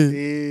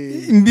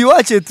mbi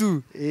wache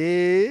tu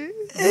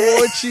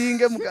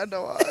ochinge muganda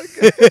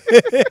wake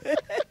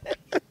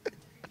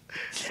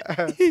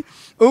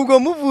ubwo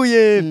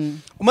muvuye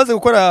umaze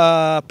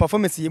gukora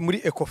performance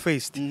muri Eco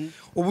Fest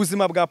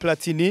ubuzima bwa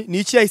Platini ni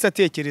iki yahise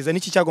atekereza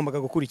niki cyagombaga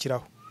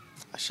gukurikiraho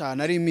asha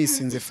nari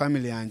misinze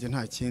family yanjye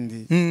nta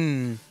kindi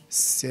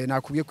se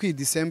nakubwiye ku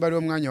December ari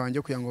wo mwanya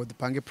wanjye kugira ngo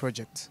dupange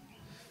project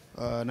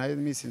nari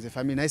misinze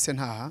family nahise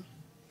ntaha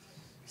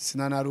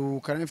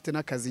sinanaruka nafite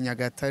nakazi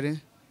Nyagatare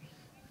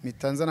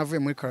mitanza navuye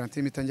muri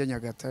quarantine mitanjya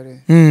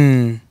Nyagatare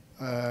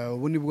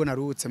ubu nibwo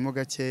naruhutsemo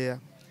gakeya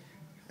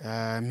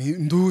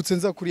ndutse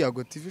nza kuri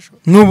YAGO TV show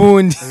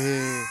nubundi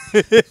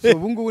so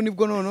ubungubu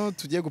nibwo noneho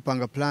tugiye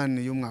gupanga plan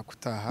y'umwaka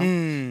utaha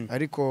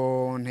ariko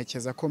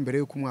ntekeza ko mbere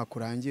yuko umwaka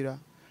urangira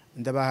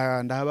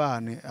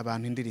ndahabane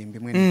abantu indirimbo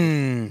imwe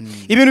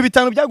ibintu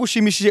bitanu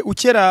byagushimishije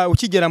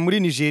ukigera muri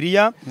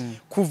Nigeria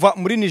kuva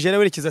muri Nigeria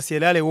werekeza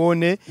Sierra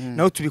Leone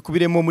naho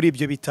tubikubiremo muri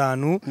ibyo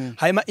bitanu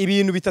hanyuma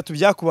ibintu bitatu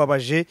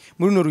byakubabaje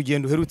muri no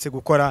rugendo uherutse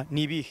gukora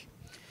nibihe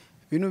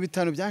ibintu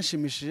bitanu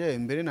byanshimishije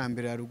mbere na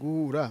mbere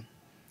yaruguhura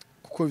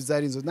kuko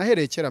bizari inzo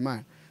nahereye kera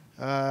man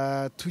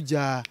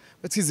tujya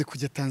batwize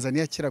kujya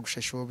Tanzania kera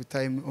gushasho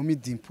bitime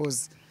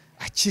Omidimpose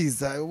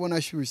akiza ubona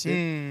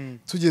ashyushye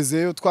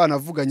tugezeyo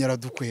twanavuganya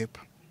aradukwepa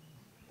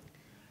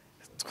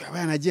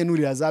twaba nagiye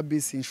nurira za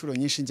bisi inshuro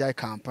nyinshi njya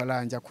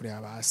Kampala njya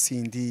kureba ba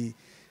Cindy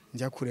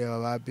njya kureba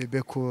ba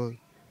Bebe Cool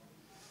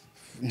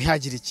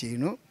ntihagire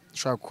ikintu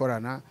dushobora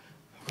gukorana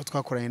ko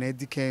twakoranye na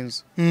Eddie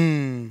Kenzo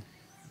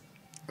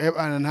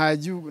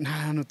nta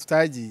hantu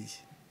tutagiye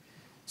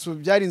so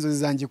byari inzozi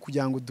zanjye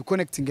kugira ngo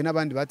duconnectinge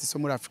n'abandi batiso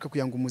muri Afrika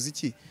kugira ngo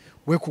umuziki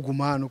we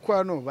kuguma hano ko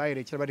hano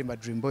baherekera bari ma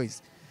Dream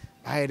Boys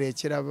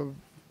baherekera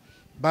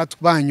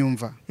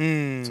banyumva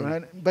so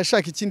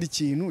bashaka ikindi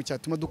kintu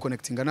cyatuma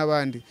duconnectinga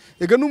n'abandi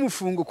ega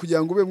n'umufungo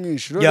kugira ngo ube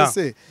mwinshi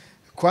rose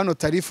ko hano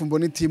tarifu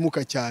mbona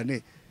itimuka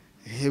cyane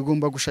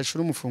ugomba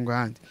gushashura umufungo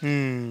handi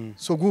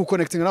so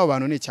guconnectinga n'abo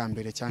bantu ni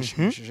icyambere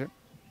cyanshimishije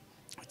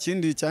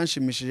ikindi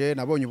cyanshimishije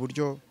nabonye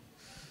uburyo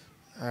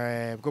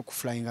bwo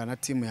kuflyinga na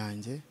team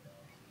yanjye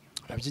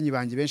ababyinnyi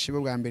banjye benshi bo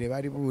bwa mbere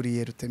bari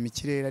buriye rutema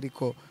ikirere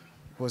ariko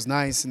was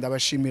nice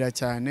ndabashimira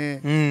cyane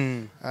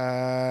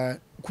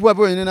kuba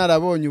bonyine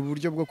narabonye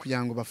uburyo bwo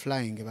kugira ngo ba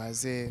flying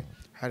baze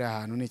hari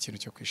ahantu ni ikintu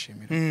cyo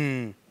kwishimira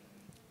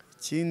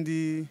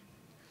ikindi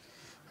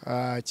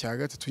cya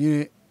gatatu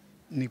nyine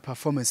ni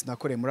performance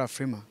nakoreye muri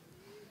Afrima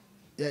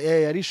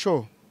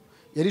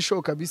yari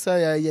show kabisa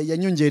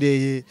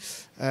yanyongereye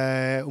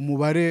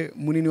umubare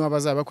munini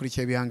w'abazaba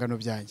bakurikiye ibihangano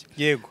byanjye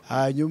yego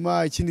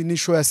hanyuma ikindi ni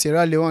show ya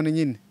Sierra Leone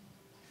nyine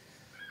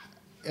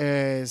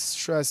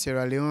show ya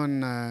Sierra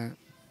Leone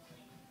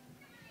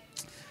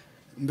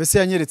mbese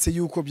yanyeretse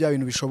yuko bya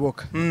bintu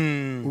bishoboka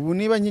ubu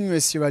niba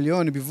nyinywe Sierra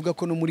Leone bivuga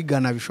ko no muri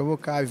Ghana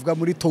bishoboka bivuga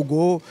muri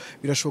Togo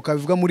birashoboka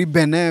bivuga muri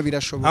Benin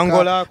birashoboka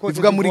Angola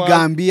bivuga muri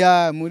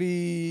Gambia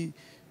muri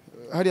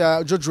hari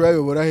George Weah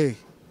yobora he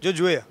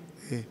George Weah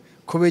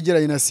ko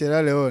begeranye na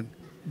Sierra Leone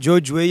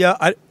George Weah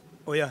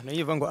oya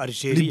nayiva ngo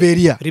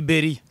Algeria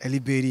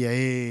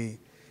Liberia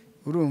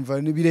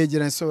urumva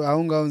nibiregeranye so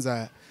aho ngaho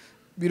nza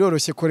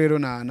biroroshye ko rero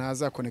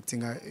naza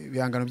connectinga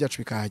ibihangano byacu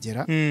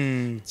bikahagera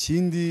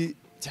kindi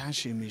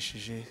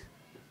cyanshimishije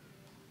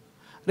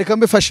reka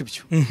mbefashe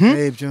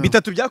ibyo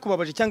bitatu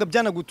byakubabaje cyangwa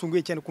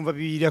byanagutunguye cyane kumva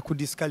birira ku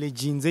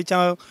discouraginze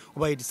cyangwa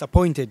ubaye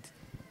disappointed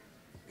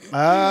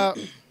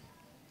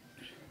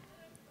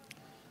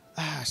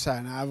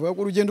sana avuga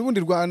ko urugendo ubundi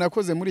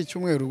rwanakoze muri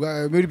icyumweru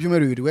muri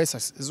byumweru bibiri wese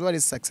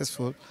was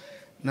successful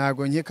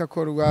nago nkeka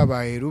ko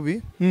rwabaye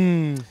rubi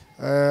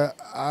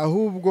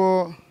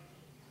ahubwo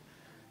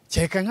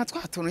cyeka nka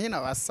twatunanye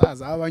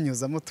n'abasaza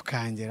abanyuzamo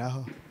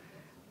tukangeraho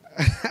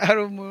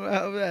hari umuntu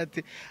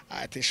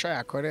ati sha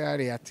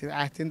yakore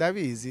ati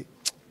ndabizi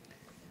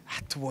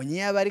atubonye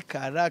yabari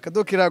karaka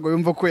dokirago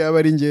yumva ko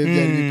yabari ngiye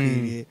byari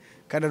bikwiriye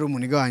kandi ari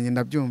umuntu igabanye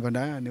ndabyumva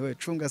ndane we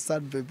cunga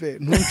sad bebe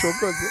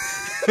ntuncokoze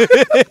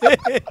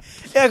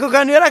yako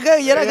kantu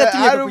yaragatinye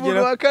kugera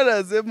umuntu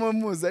wakarazemo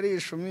muzi ari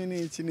ishumi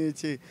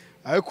n'iki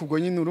ariko ubwo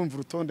nyine urumva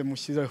urutonde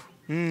mushyiraho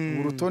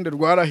urutonde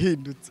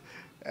rwarahindutse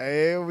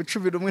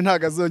ubucumi rumwe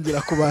ntago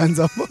azongera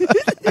kubanzamo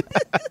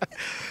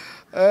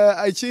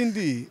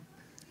ikindi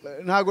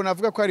ntago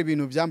navuga ko ari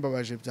ibintu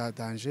byambabaje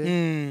byadanje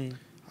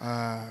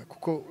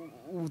kuko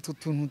utu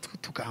tuntu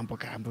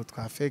tugambo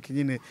twa fake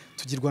nyine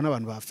tugirwa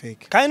n'abantu ba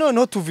fake kandi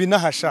noneho tuvina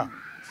hasha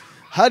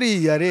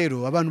hariya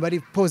rero abantu bari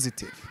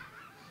positive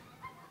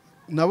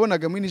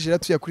nabonaga muri Nigeria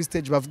tuya kuri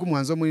stage bavuga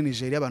umuhanzi wo muri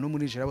Nigeria abantu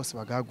muri Nigeria bose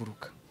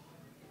bagahaguruka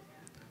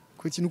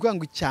ku kintu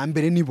kwanga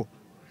icyambere nibo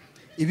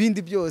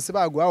ibindi byose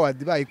bagwa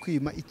award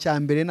bayikwima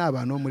icyambere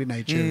n'abantu muri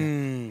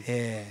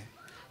Nigeria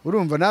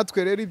urumva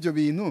natwe rero ibyo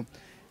bintu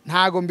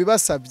ntago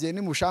mbibasabye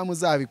ni mushamu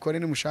uzabikore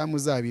ni mushamu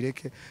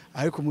uzabireke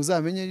ariko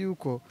muzamenye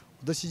yuko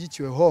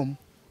udashyigikiwe home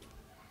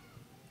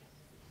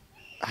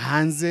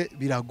hanze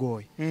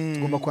biragoye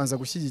tugomba kwanza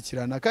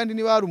gushyigikirana kandi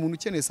niba hari umuntu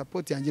ukeneye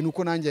support yanjye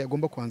nuko nanjye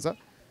yagomba kwanza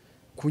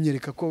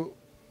kunyereka ko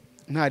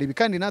ntaribi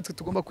kandi natwe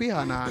tugomba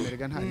kwihanahana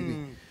rega ntaribi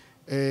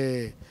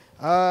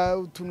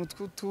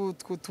utuntu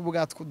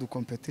tuvuga du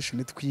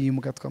competition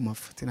twimbwa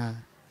tw'amafuti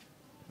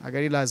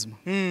nagari lazima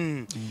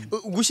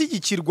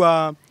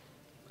gushyigikirwa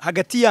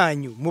hagati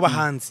yanyu mu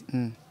bahanzi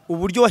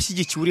uburyo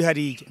washyigikiye uri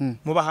hariya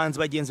mu bahanzi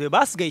bagenzi be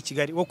basigaye i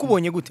Kigali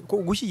wakubonye gute ko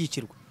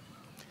gushyigikirwa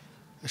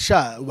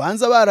sha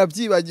ubanza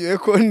barabyibagiwe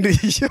ko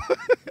ndiyo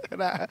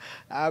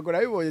ntabwo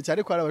nabibonye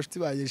cyane ko hari abashuti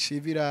banjye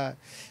shibira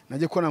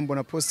najye ko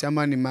mbona post ya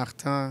Mani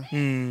Martin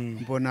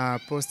mbona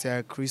post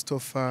ya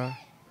Christopher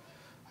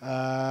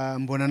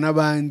mbona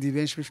n'abandi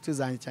benshi b'inshuti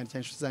zanjye cyane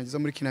inshuti zanjye zo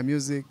muri Kina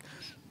Music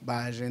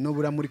baje no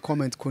bura muri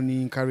comment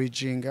kuni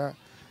encouraging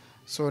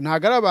so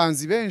ntago ari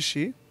abanzi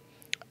benshi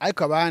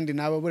ariko abandi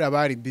nabo bura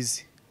bari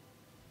busy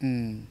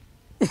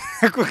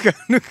ako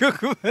kantu ko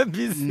kuba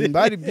busy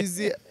bari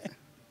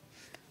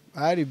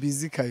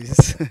busy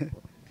kabisa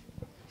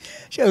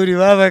shauri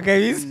baba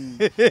kabisa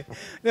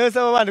nese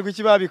abo bandi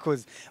kuki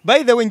babikoze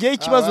by the way ngiye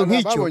ikibazo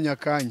nk'icyo babonye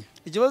akanya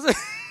ikibazo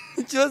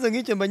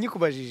nk'icyo mba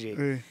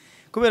nyikubajije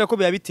kubera ko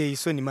biba biteye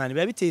isoni man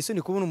biba biteye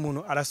isoni kubona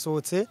umuntu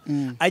arasohotse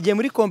agiye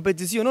muri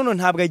competition none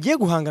ntabwo agiye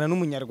guhangana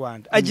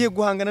n'umunyarwanda agiye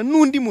guhangana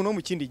n'undi muntu wo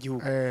mu kindi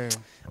gihugu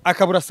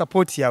akabura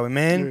support yawe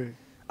man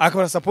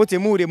akabura support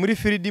muhure muri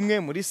field imwe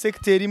muri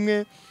sector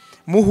imwe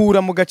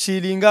muhura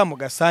mugaciringa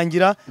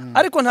mugasangira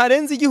ariko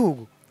ntarenze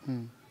igihugu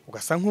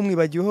ugasa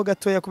nk'umwibagiweho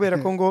gatoya kubera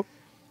ko ngo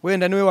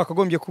wenda niwe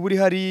wakagombye kuburi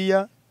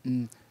hariya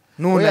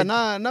oya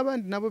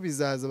n'abandi nabo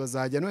bizaza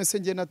bazajya none se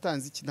ngiye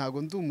natanze iki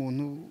ntago ndi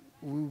umuntu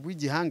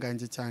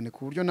w'igihangange cyane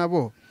ku buryo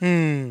nabo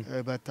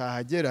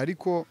batahagera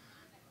ariko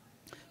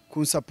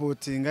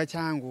kunsapotinga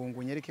cyangwa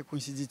ngo nyereke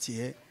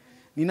kunshyigikiye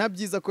ni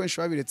nabyiza ko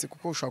nshobora biretse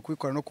kuko ushobora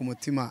kubikora no ku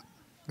mutima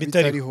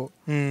bitariho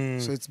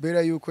so it's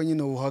better yuko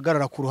nyine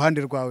uhagarara ku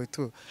ruhande rwawe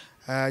tu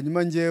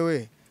nyuma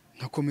ngewe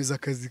nkakomeza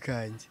akazi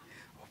kanjye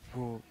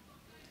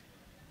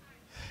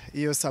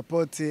iyo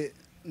support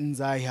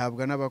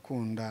nzayihabwa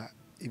n'abakunda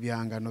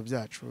ibihangano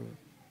byacu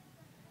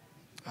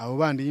abo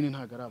bandi nyine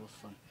ntago ari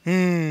abafana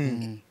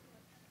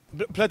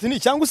Platini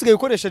cyangwa usigaye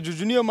ukoresha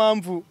juju niyo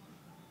mpamvu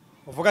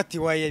uvuga ati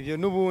waye ibyo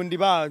nubundi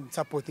ba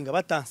supportinga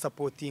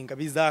batansapotinga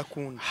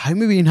bizakunda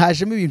harimo ibintu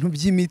hajemo ibintu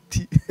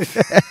by'imiti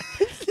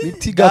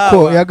miti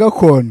ya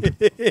gakondo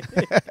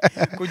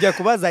kujya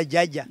kubaza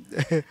jyajya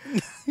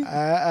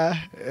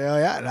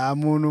nta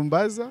muntu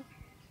mbaza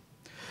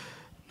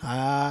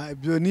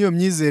ibyo niyo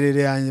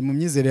myizerere yanjye mu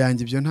myizerere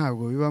yanjye ibyo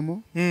ntabwo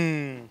bibamo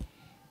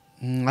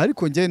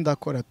ariko njye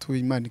ndakora tu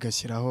Imana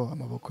igashyiraho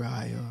amaboko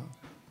yayo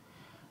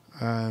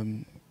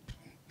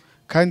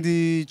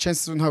kandi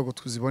chance ntabwo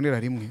tuzibonera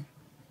rimwe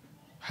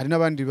hari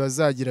n'abandi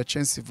bazagira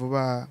chance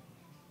vuba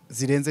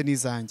zirenze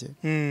n'izanjye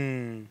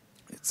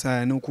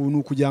ni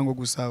ukugira ngo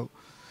gusa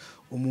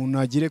umuntu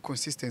agire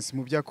consistency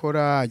mu byo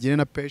akora agire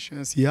na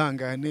patience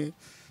yihangane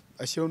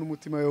ashyiraho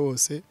n'umutima we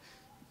wose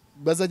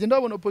bazagenda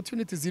babona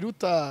opportunity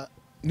ziruta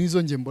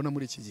n'izo nge mbona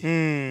muri iki gihe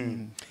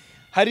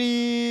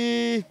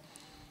hari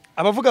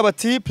abavuga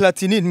bati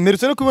Platini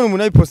mperutse no kubona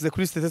umuntu ayiposte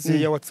kuri status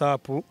ya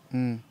WhatsApp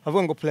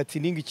avuga ngo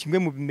Platini ngo kimwe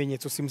mu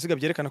bimenyetso simusiga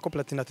byerekana ko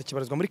Platini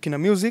atakibarizwa muri Kina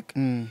Music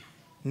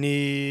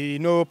ni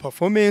no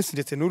performance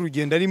ndetse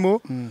n'urugendo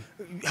arimo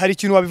hari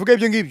ikintu wabivuga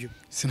ibyo ngibyo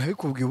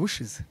sinabikubwiye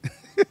ubushize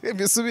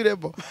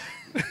bisubiremo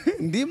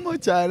ndimo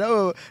cyane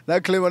na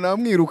Clement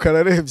namwiruka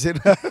narebye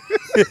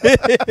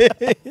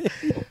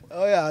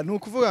oya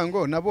nukuvuga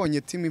ngo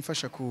nabonye team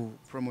imfasha ku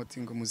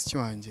promoting umuziki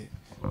wanjye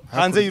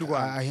hanze y'u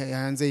Rwanda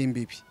hanze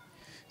y'imbibi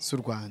z'u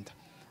Rwanda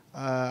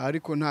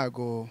ariko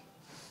ntago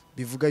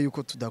bivuga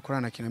yuko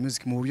tudakorana Kina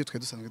Music mu buryo twe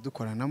dusanzwe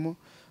dukoranamo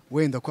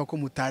wenda ko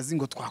mutazi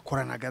ngo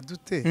twakoranaga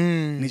dute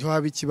nicyo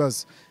haba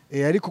ikibazo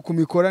ariko ku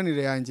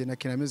mikoranire yanjye na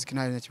Kina Music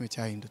nta kimwe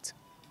cyahindutse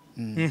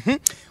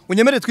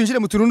unyemere twinjire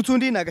mu tuntu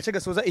n'utundi na gace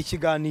gasoza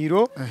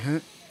ikiganiro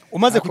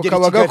umaze kugera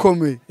i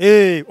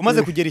Kigali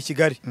umaze kugera i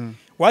Kigali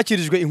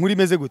wakirijwe inkuru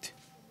imeze gute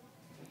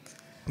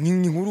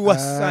inkuru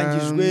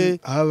wasangijwe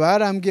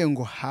barambwiye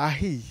ngo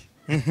hahiye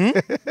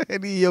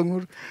iyo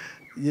nkuru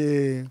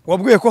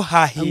wabwiye ko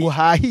hahiye ngo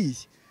hahiye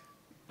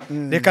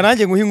reka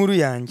nanjye nguhe inkuru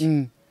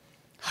yanjye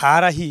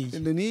harahiye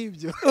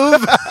nibyo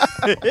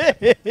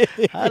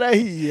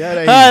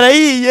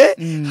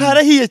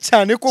harahiye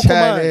cyane koko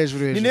man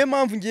ni nayo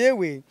mpamvu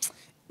ngewe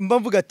mba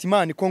mvuga ati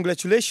man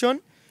congratulation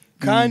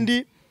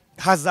kandi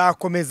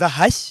hazakomeza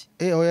hashye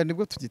oya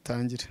nibwo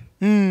tugitangira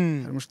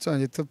hari umushuti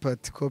wanjye to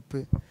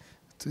Patikope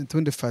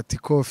tundi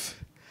Fatikofe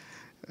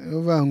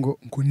uvuga ngo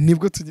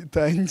nibwo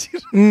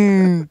tugitangira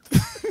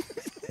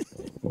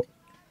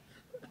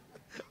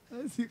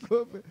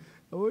Fatikope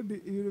ubundi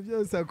ibintu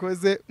byose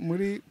akoze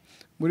muri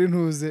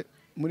ntuze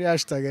muri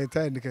hashtag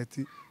yatandika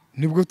ati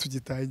nibwo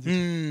tugitangira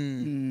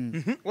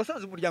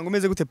wasanze umuryango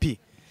umeze gute pi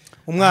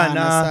umwana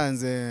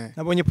nasanze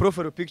nabonye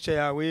profile picture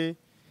yawe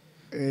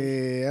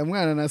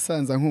umwana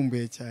nasanze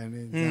nkumbuye cyane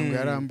ntabwo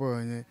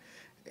yarambonye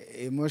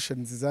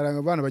emotions zaranga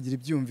abana bagira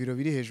ibyumviro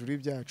biri hejuru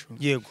y'ibyacu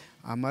yego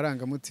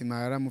amarangamutima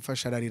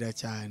yaramufasha ararira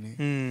cyane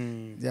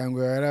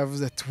byango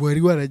yaravuze ati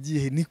wari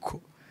waragiye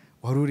niko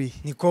waruri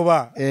niko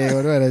ba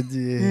wari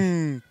waragiye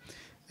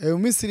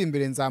umunsi iri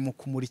imbere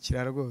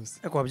nzamukumurikira rwose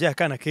ariko wabyaye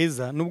akana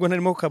keza nubwo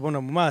ntarimo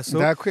kukabona mu maso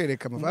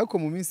ndakwereka ariko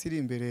mu minsi iri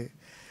imbere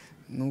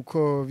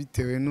nuko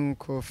bitewe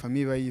nuko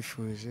famille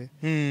bayifuje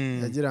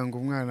yagira ngo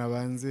umwana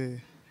abanze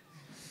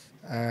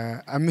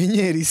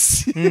amenyera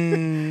isi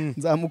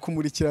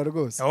nzamukumurikira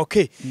rwose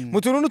okay mu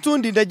tuntu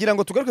n'utundi ndagira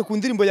ngo tugaruke ku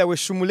ndirimbo yawe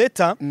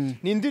Shumuleta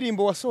ni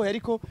indirimbo wasohoye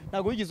ariko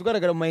ntago wigeze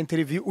ugaragara mu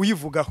interview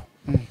uyivugaho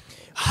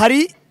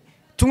hari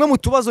tumwe mu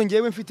tubazo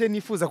ngewe mfite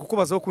nifuza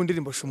kukubazaho ku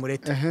ndirimbo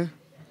Shumuleta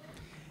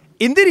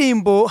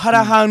indirimbo hari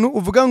ahantu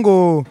uvuga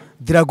ngo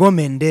Drago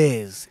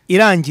Mendez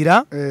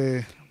irangira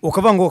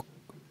ukavuga ngo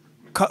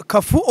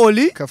Kafu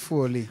Oli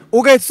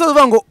ugahita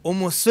uvuga ngo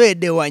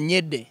umuswede wa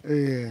Nyede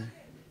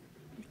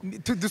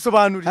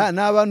dusobanurira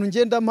nta bantu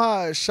ngenda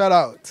mpa shout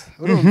out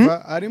urumva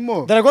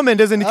harimo Drago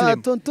Mendez ni kirimo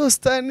Tonto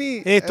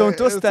Stani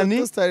Tonto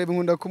Stani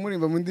nkunda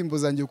kumurimba mu ndimbo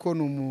zanjye uko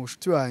ni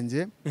umushuti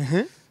wanjye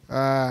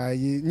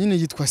nyine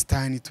yitwa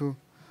Stani tu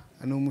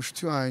ni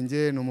umushuti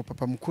wanjye ni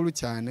umupapa mukuru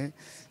cyane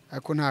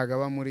ariko ntago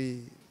aba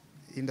muri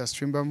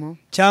industry mbamo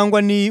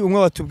cyangwa ni umwe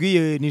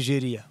watubwiye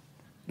Nigeria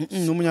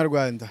ni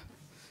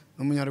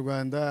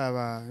umunyarwanda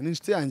aba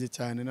n'inshuti yanjye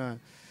cyane na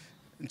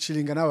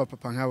nshiringa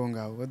n'abapapa nk'abo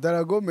ngabo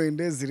Drago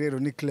Mendez rero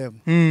ni Clement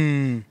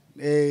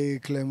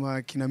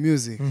Clement Kina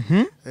Music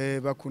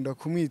bakunda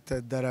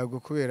kumwita Drago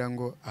kubera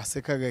ngo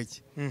aseka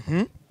gake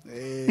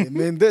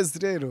Mendez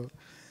rero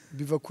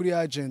biva kuri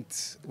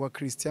agent wa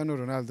Cristiano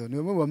Ronaldo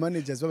niwe mu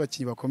managers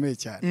b'abakinnyi bakomeye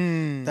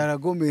cyane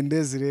Darago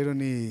Mendez rero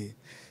ni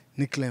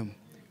Clem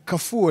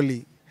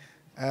Kafuoli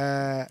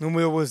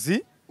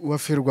n'umuyobozi wa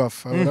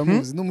Ferwafa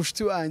uramuzi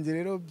n'umushiti wanjye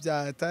rero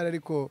byatara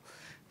ariko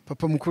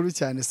papa mukuru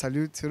cyane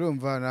salute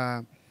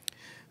urumva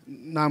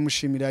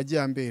namushimira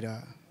yagiye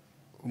ambera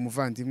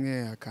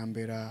umuvandimwe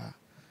akambera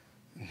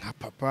nka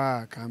papa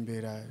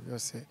akambera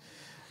yose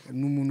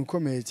n'umuntu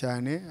ukomeye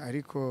cyane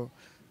ariko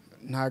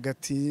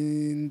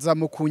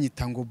ntagatinzamo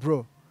kunyita ngo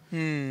bro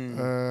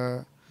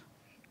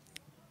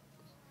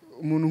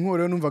umuntu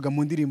nk'uro numvaga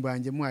mu ndirimbo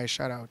yanjye muhaye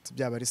shout out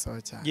byaba ari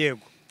sawa cyane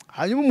yego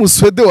hanyuma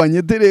umuswede wa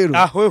Nyede rero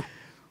aho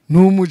ni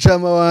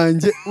umujama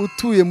wanjye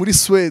utuye muri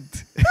Swede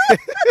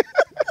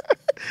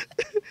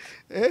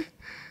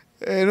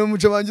ni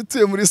umujama wanjye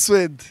utuye muri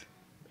Swede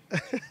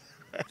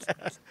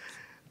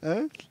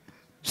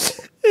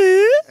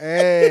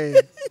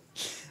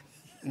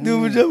ni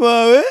umujama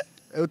wawe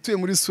utuye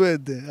muri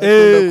Swede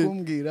akunda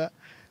kumbwira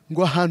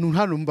ngo ahantu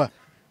hano mba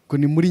ngo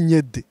ni muri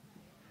Nyede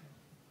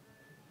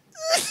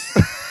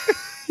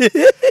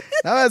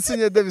n'abasi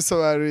Nyede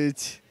bisobanuye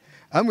iki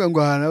ambwa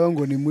ngo ahantu aba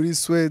ngo ni muri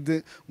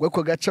Swede ngo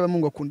ako gace bamwe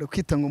ngo akunda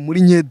kwita ngo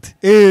muri Nyede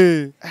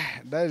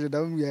ndaje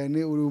ndamubwira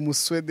ni uri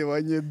umuswede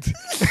wa Nyede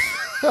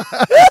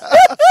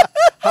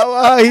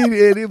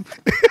hawahiriye rimwe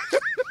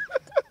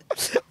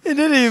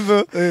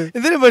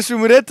indirimbo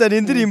Shumureta ni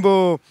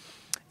indirimbo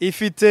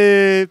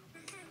ifite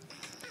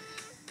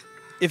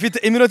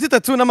iminota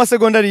 3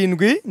 n'amasegonda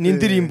 7 ni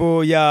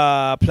indirimbo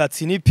ya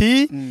Platini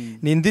P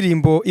ni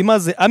indirimbo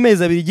imaze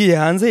amezi 2 igiye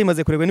hanze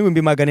imaze kurebwa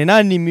n'ibihumbi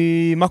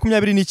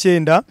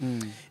 829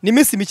 ni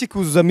misi miki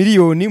kuzuza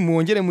miliyoni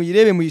muongere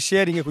muyirebe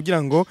muyisharinge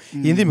kugira ngo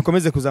iyi ndirimbo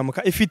ikomeze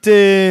kuzamuka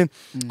ifite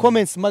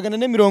comments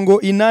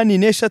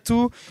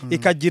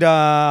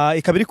 483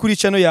 ikabiri kuri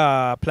channel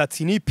ya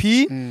Platini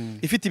P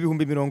ifite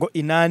ibihumbi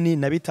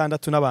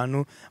 86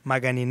 n'abantu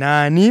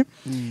 800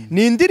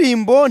 ni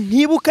indirimbo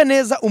ntibuka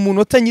neza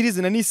umunota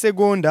nyirizina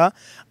n'isegonda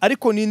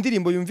ariko ni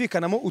indirimbo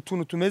yumvikanamo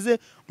utuntu tumeze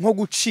nko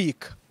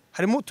gucika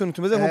harimo utuntu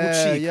tumeze nko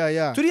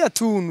gucika turiya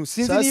tuntu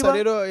sinzi niba sasa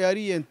rero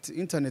yari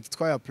internet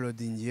twaya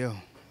uploadingiyeho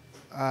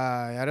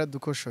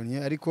yaradukoshonye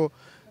ariko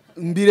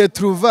mbire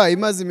truva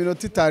imaze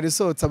iminota 5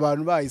 isohotse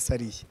abantu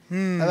bayisariye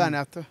abana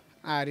ato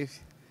arifi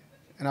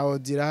nawo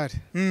dirahari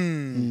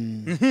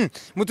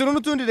mutuntu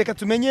n'utundi reka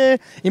tumenye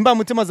imba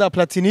mutima za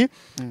Platini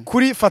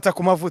kuri fata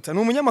ku mavuta ni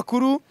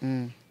umunyamakuru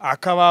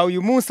akaba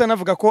uyu munsi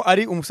anavuga ko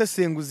ari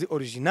umusesenguzi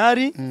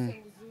originali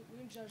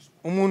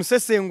umuntu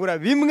usesengura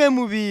bimwe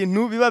mu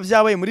bintu biba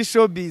byabaye muri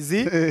showbiz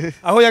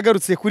aho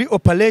yagarutse kuri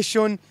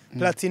Operation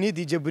Platini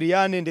DJ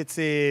Brian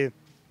ndetse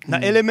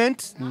na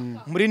Element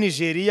muri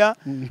Nigeria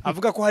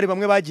avuga ko hari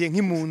bamwe bagiye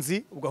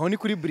nk'impunzi ubwo aho ni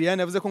kuri Brian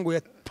yavuze ko ngo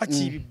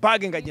yapakiye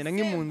ibibage ngagenda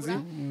nk'impunzi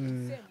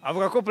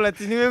avuga ko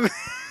Platini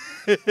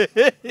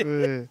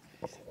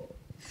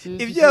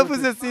ibyo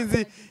yavuze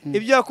sinzi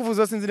ibyo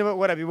yakuvuze sinzi niba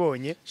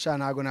warabibonye sha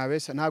ntago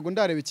nabeshya ntago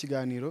ndareba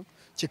ikiganiro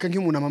kika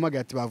nk'umuntu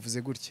amamagaye ati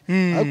bavuze gutya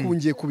ariko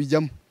ubungiye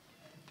kubijyamo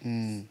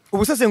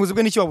ubusesenguzi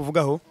bwe n'icyo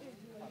babuvugaho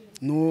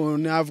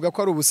navuga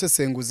ko ari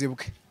ubusesenguzi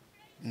bwe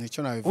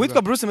nicyo nabivuga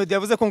witwa Bruce Meddy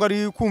yavuze ko ngo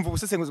ari kumva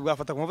ubusesenguzi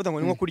bwafata ku mavuta ngo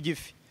ni nko kurya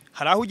ifi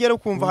hari aho ugera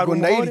ukumva hari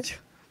umuhore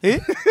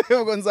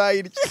ubwo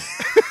nzayirya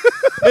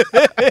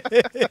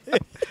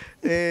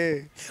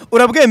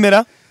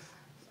urabwemera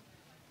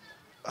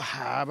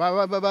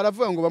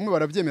baravuga ngo bamwe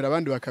barabyemera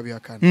abandi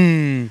bakabihakana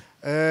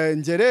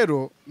nge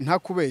rero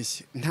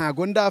ntakubeshye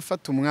ntago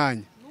ndafata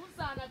umwanya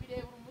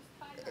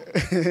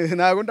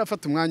ntago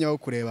ndafata umwanya wo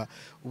kureba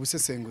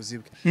ubusesenguzi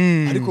bwe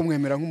ariko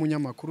mwemera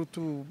nk'umunyamakuru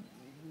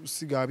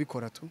usigaye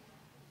abikora tu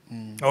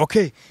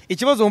okay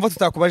ikibazo wumva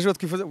tutakubajeho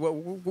twifuza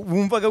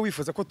wumvaga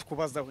wifuza ko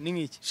tukubazaho ni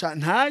nk'iki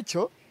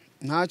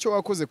ntacyo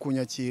wakoze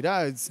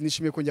kunyakira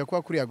nishimiye kongera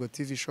kuba kuri YAGO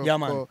TV show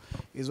ko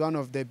is one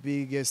of the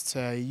biggest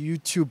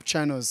YouTube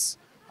channels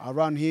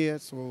around here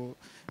so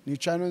ni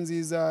channel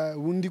nziza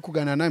undi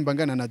kugana nawe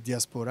mbangana na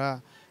diaspora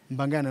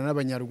mbangana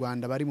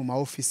n'abanyarwanda bari mu ma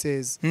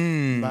offices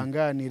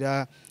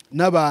mbanganira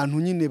n'abantu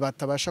nyine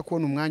batabasha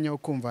kubona umwanya wo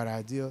kumva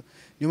radio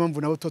niyo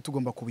mpamvu nabo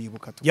tugomba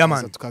kubibuka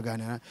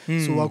tukaganira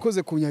so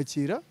wakoze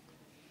kunyakira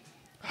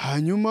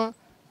hanyuma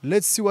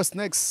let's see what's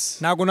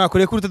next nago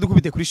nakore kuri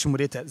utadukubite kuri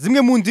Shumureta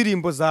zimwe mu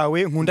ndirimbo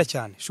zawe nkunda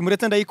cyane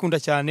Shumureta ndayikunda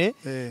cyane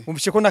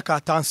umvishe ko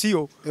naka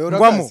tension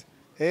ngwamo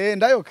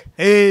ndayoka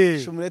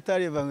Shumureta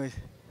arivangwe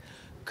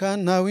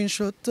kana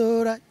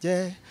winshotora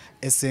je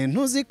ese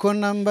ntuziko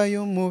namba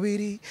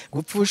y'umubiri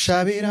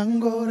gupfusha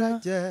birangora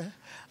je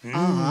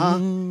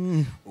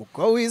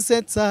uko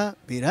wisetsa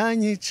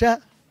biranyica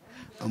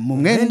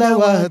umwenda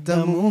wa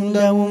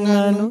damunda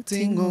w'umwana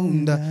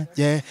utingunda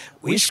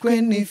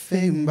wishwe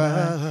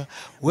n'ifemba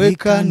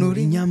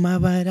wekanura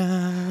inyamabara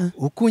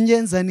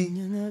ukungenza ni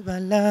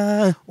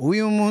nyamabara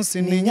uyu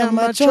munsi ni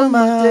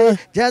nyamacoma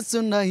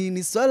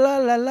jasunahini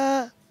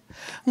solalala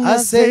I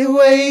say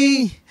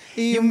way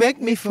you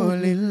make me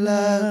fall in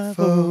love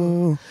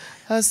oh.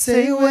 I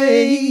say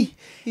way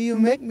you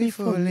make me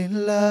fall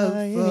in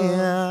love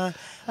oh.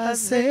 I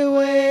say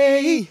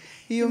way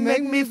You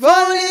make me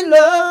fall in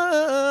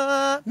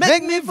love.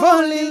 Make me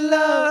fall in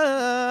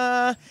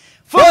love.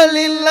 Fall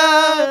in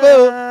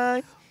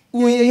love.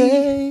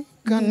 Uye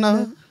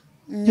kana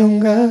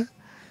nyonga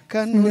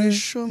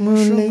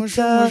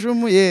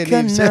kanurishumushumushumu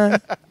kana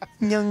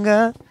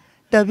nyonga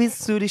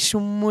dabisurisha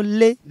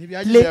umule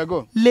Ntibyagiye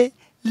yago le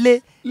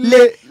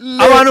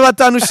abantu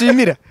batanu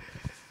ushimira.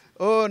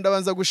 Oh,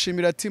 ndabanza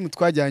gushimira team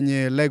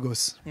twajyanye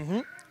Lagos.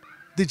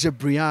 DJ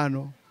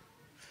Briano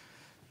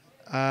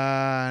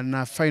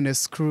na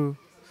Finest Crew.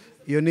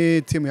 Iyo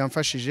ni team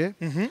yamfashije.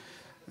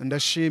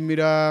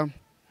 Ndashimira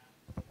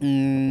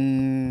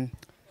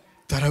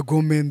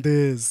Tarago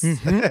Mendez,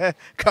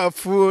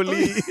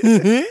 Kafuli,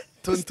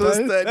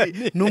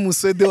 Tontostani,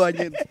 n'umusede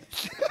wagenda.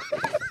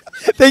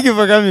 Thank you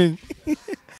for coming.